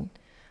next tune.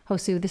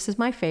 Hosu, this is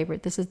my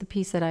favorite. This is the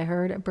piece that I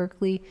heard at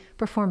Berkeley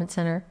Performance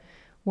Center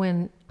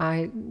when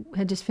I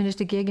had just finished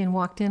a gig and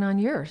walked in on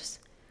yours.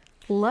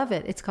 Love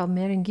it. It's called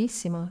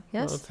Merenguissimo.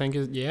 Yes? Oh, thank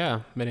you.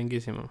 Yeah,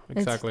 Merenguissimo.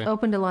 Exactly. It's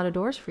opened a lot of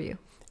doors for you.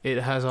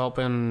 It has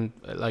opened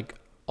like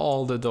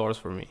all the doors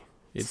for me.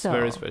 It's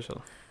very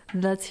special.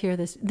 Let's hear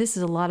this. This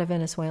is a lot of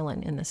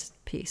Venezuelan in this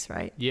piece,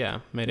 right? Yeah,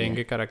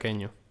 merengue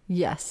caraqueño.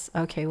 Yes.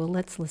 Okay, well,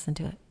 let's listen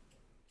to it.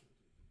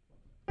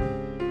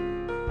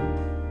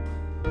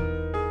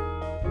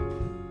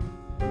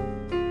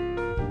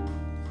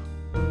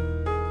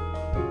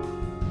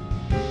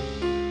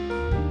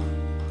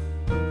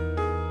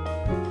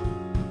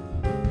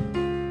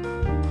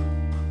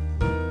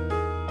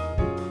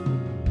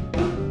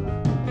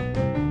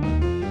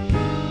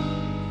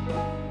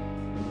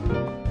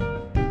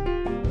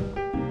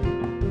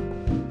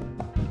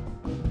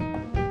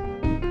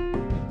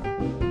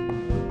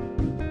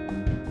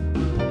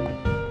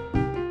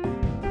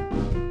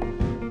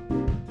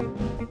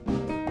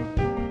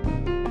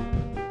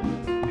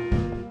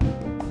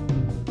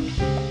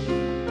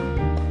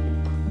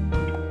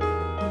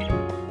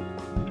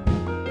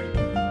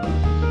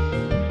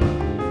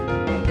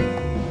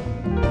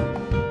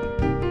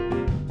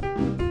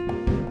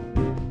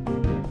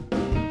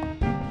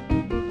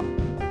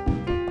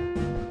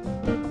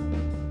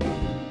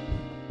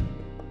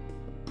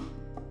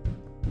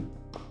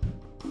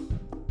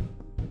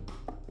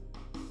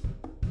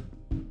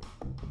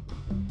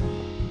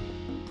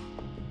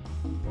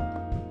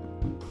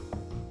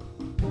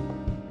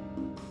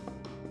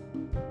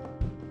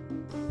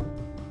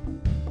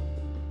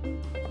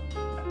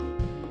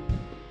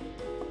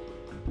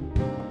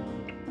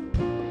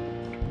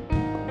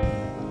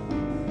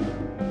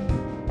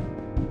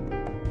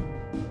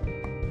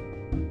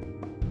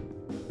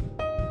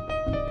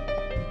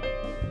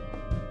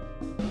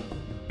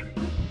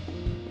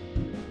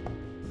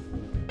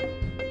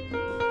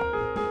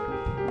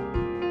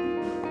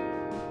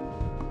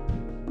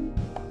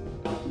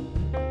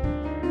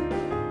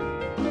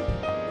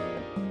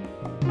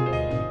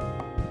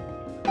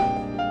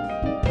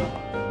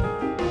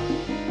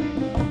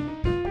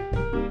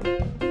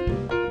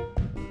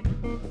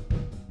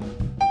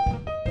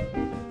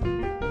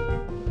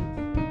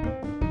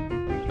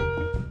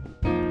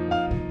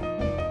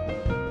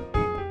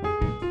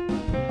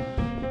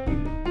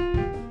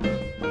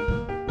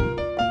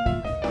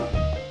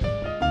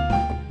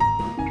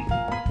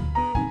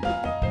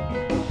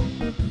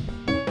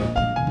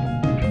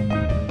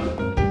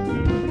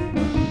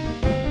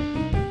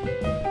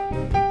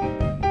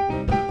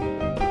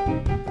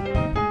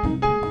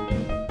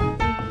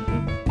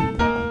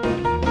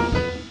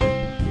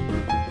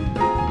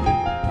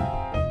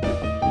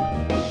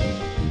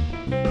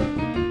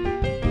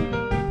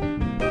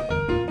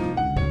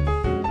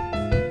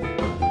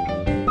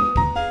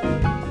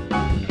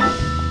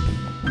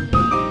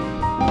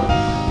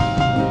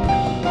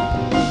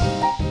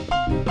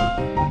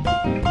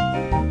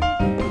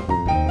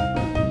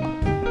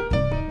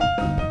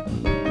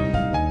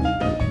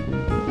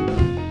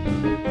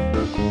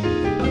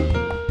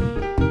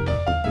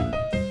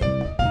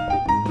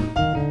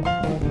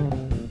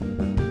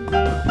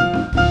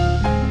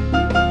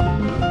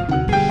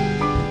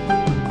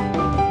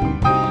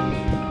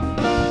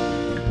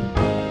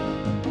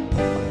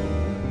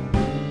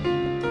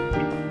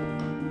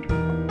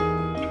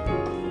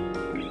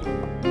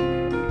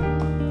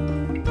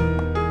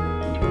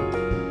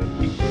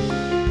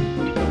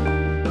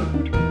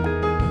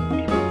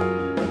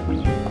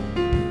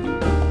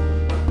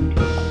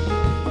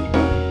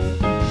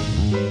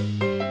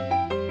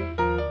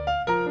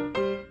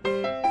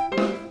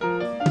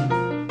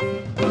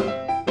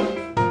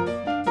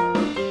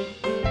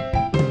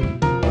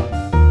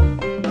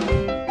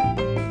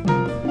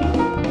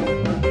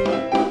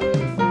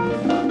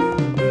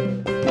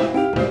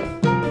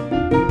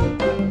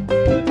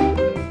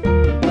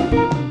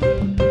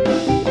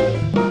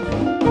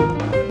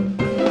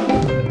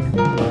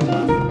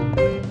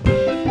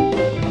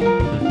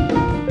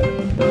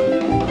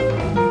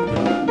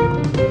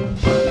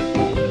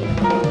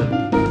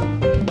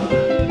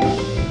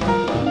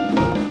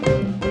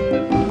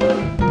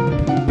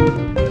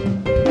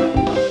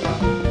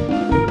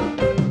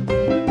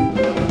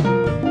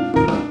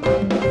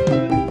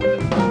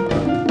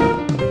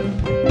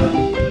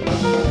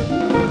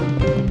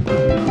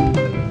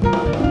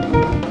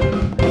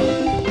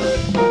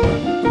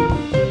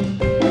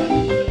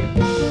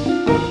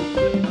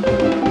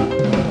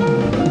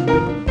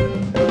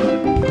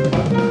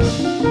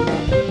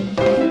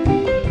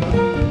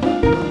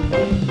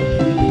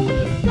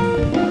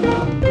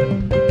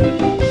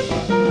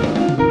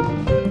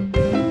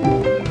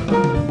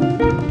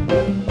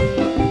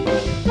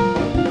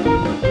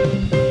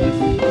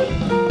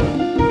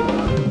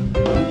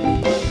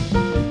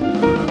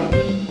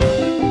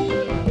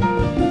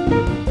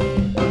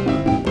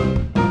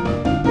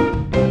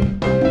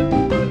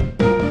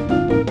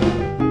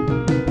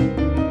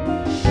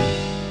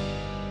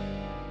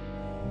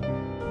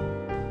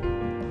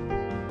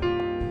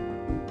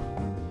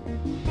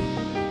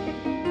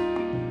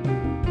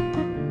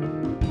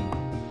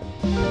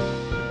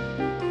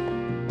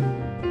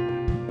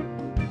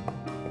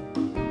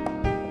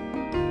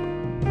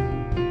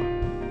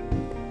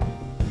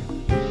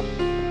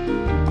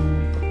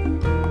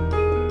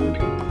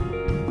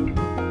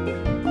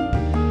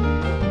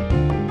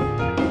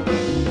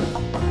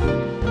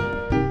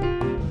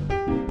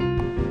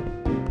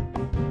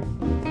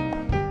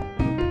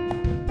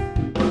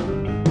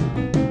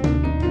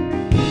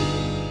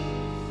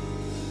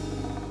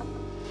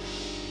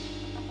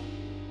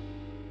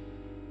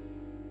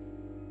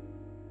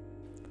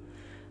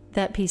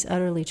 That piece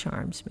utterly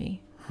charms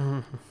me.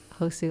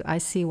 Hosu, I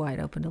see why it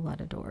opened a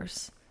lot of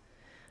doors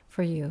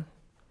for you.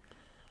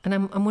 And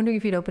I'm wondering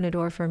if you'd open a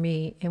door for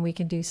me and we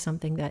can do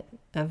something that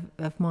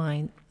of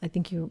mine. I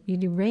think you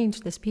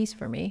arranged this piece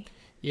for me.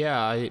 Yeah,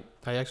 I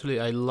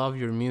love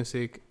your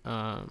music.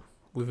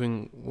 We've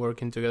been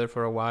working together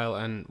for a while,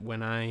 and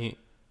when I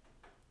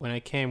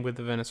came with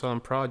the Venezuelan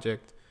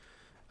project,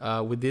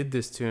 we did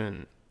this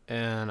tune,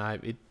 and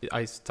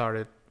I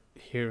started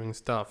hearing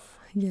stuff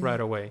right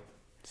away.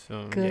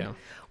 So good. Yeah.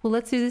 Well,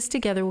 let's do this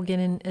together. We'll get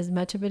in as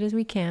much of it as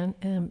we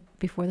can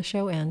before the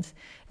show ends.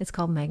 It's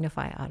called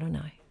Magnify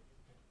Adonai.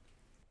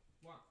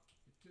 1,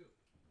 2,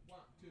 1,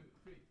 2,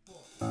 3, 4.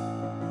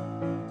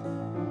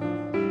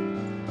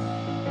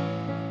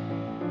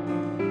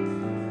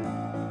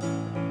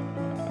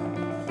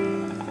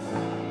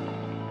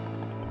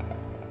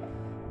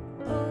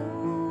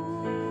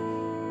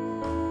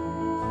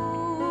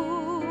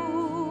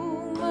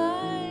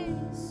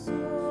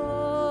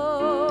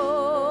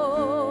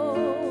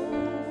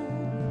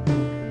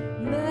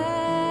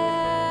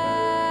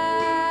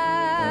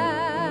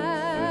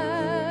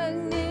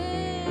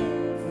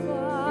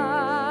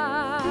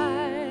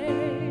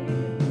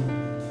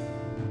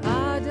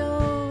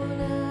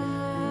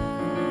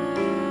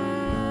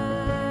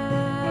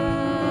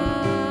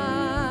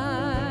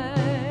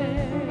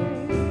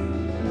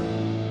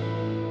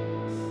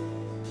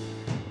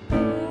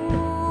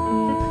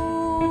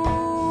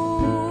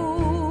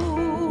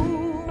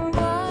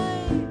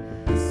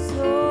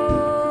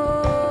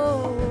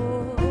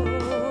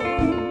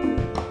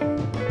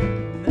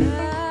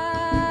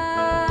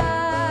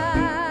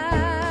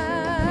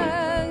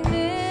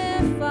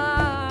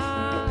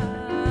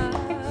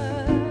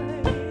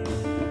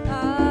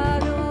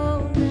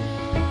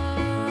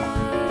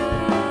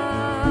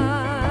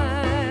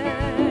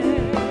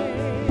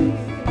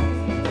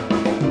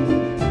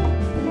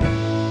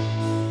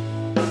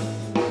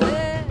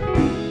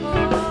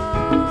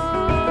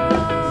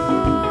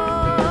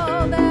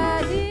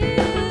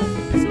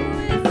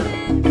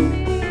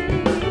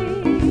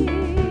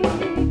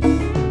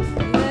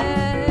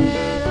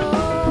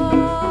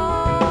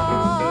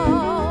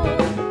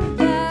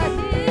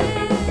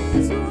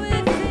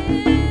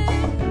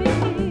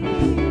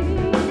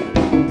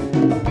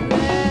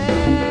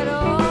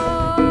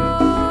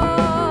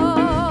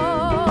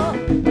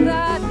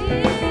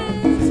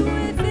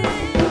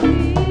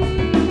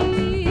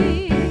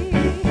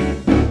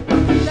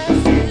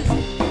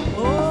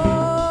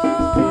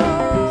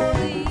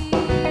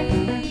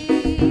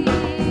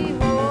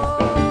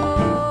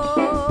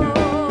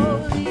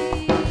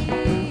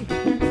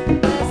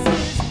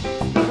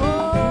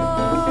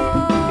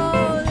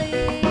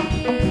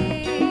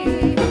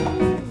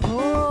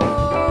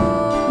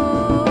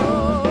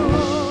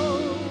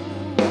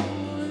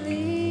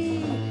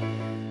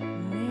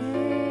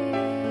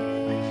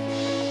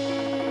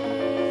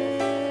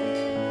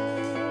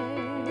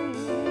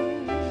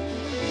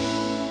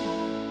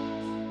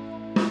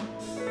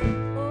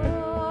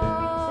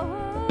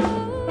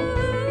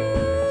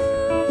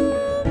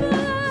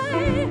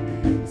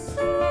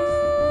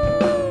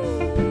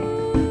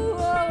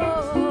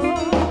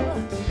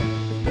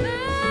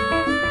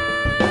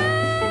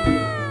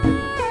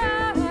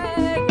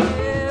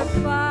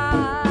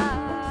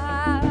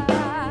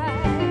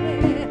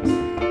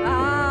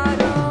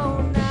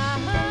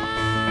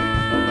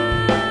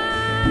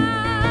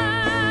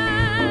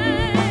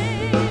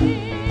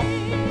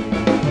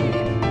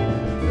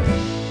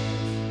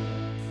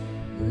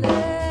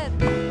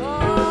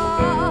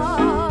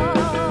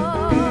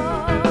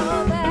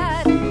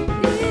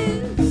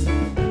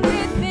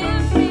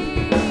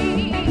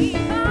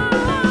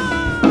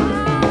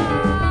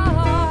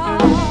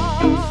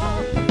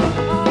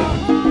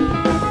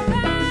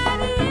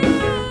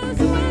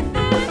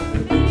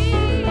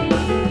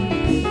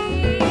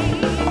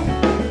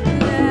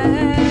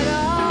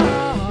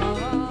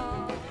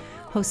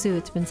 Hosu,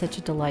 it's been such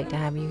a delight to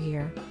have you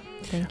here.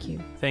 Thank you.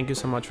 Thank you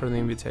so much for the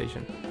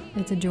invitation.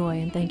 It's a joy,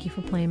 and thank you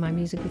for playing my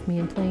music with me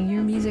and playing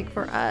your music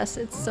for us.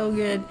 It's so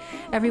good.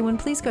 Everyone,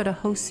 please go to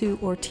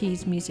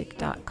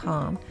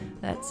josuortizmusic.com.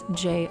 That's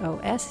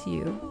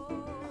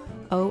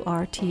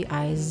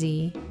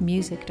JOSUORTIZ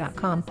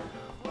music.com,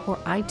 or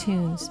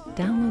iTunes.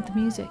 Download the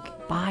music.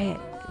 Buy it.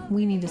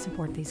 We need to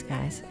support these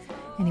guys.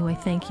 Anyway,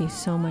 thank you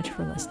so much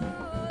for listening.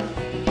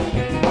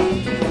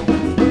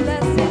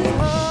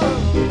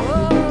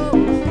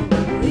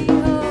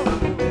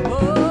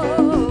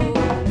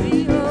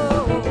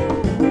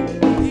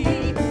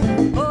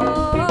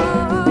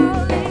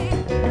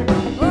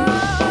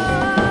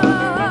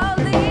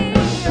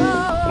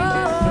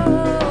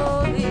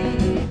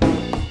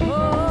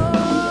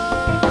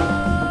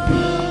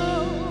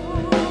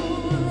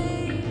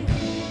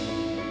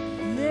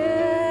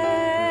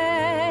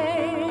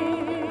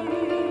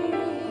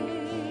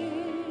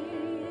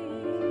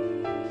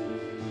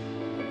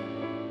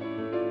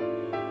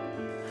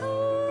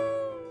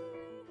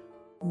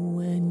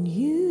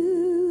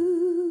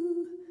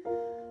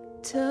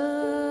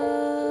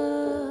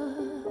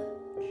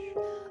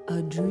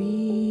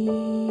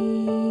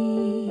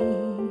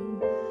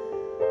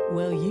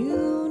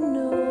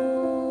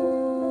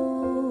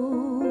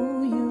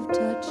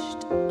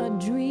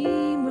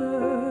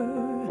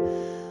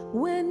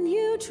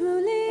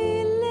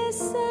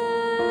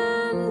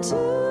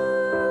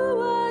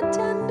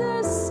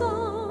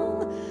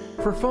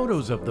 For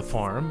photos of the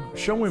farm,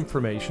 show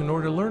information,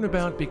 or to learn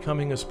about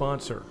becoming a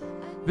sponsor,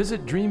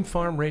 visit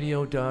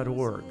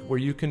dreamfarmradio.org, where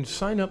you can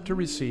sign up to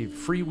receive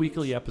free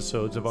weekly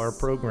episodes of our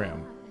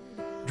program.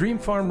 Dream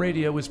Farm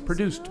Radio is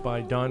produced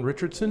by Don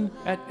Richardson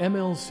at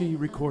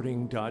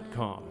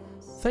mlcrecording.com.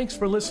 Thanks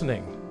for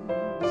listening.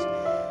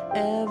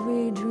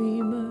 Every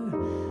dreamer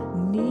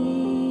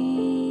needs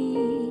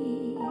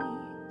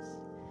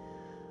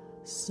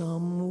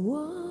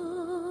someone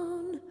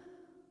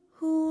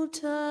who'll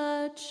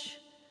touch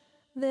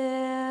their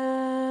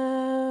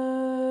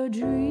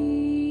dreams.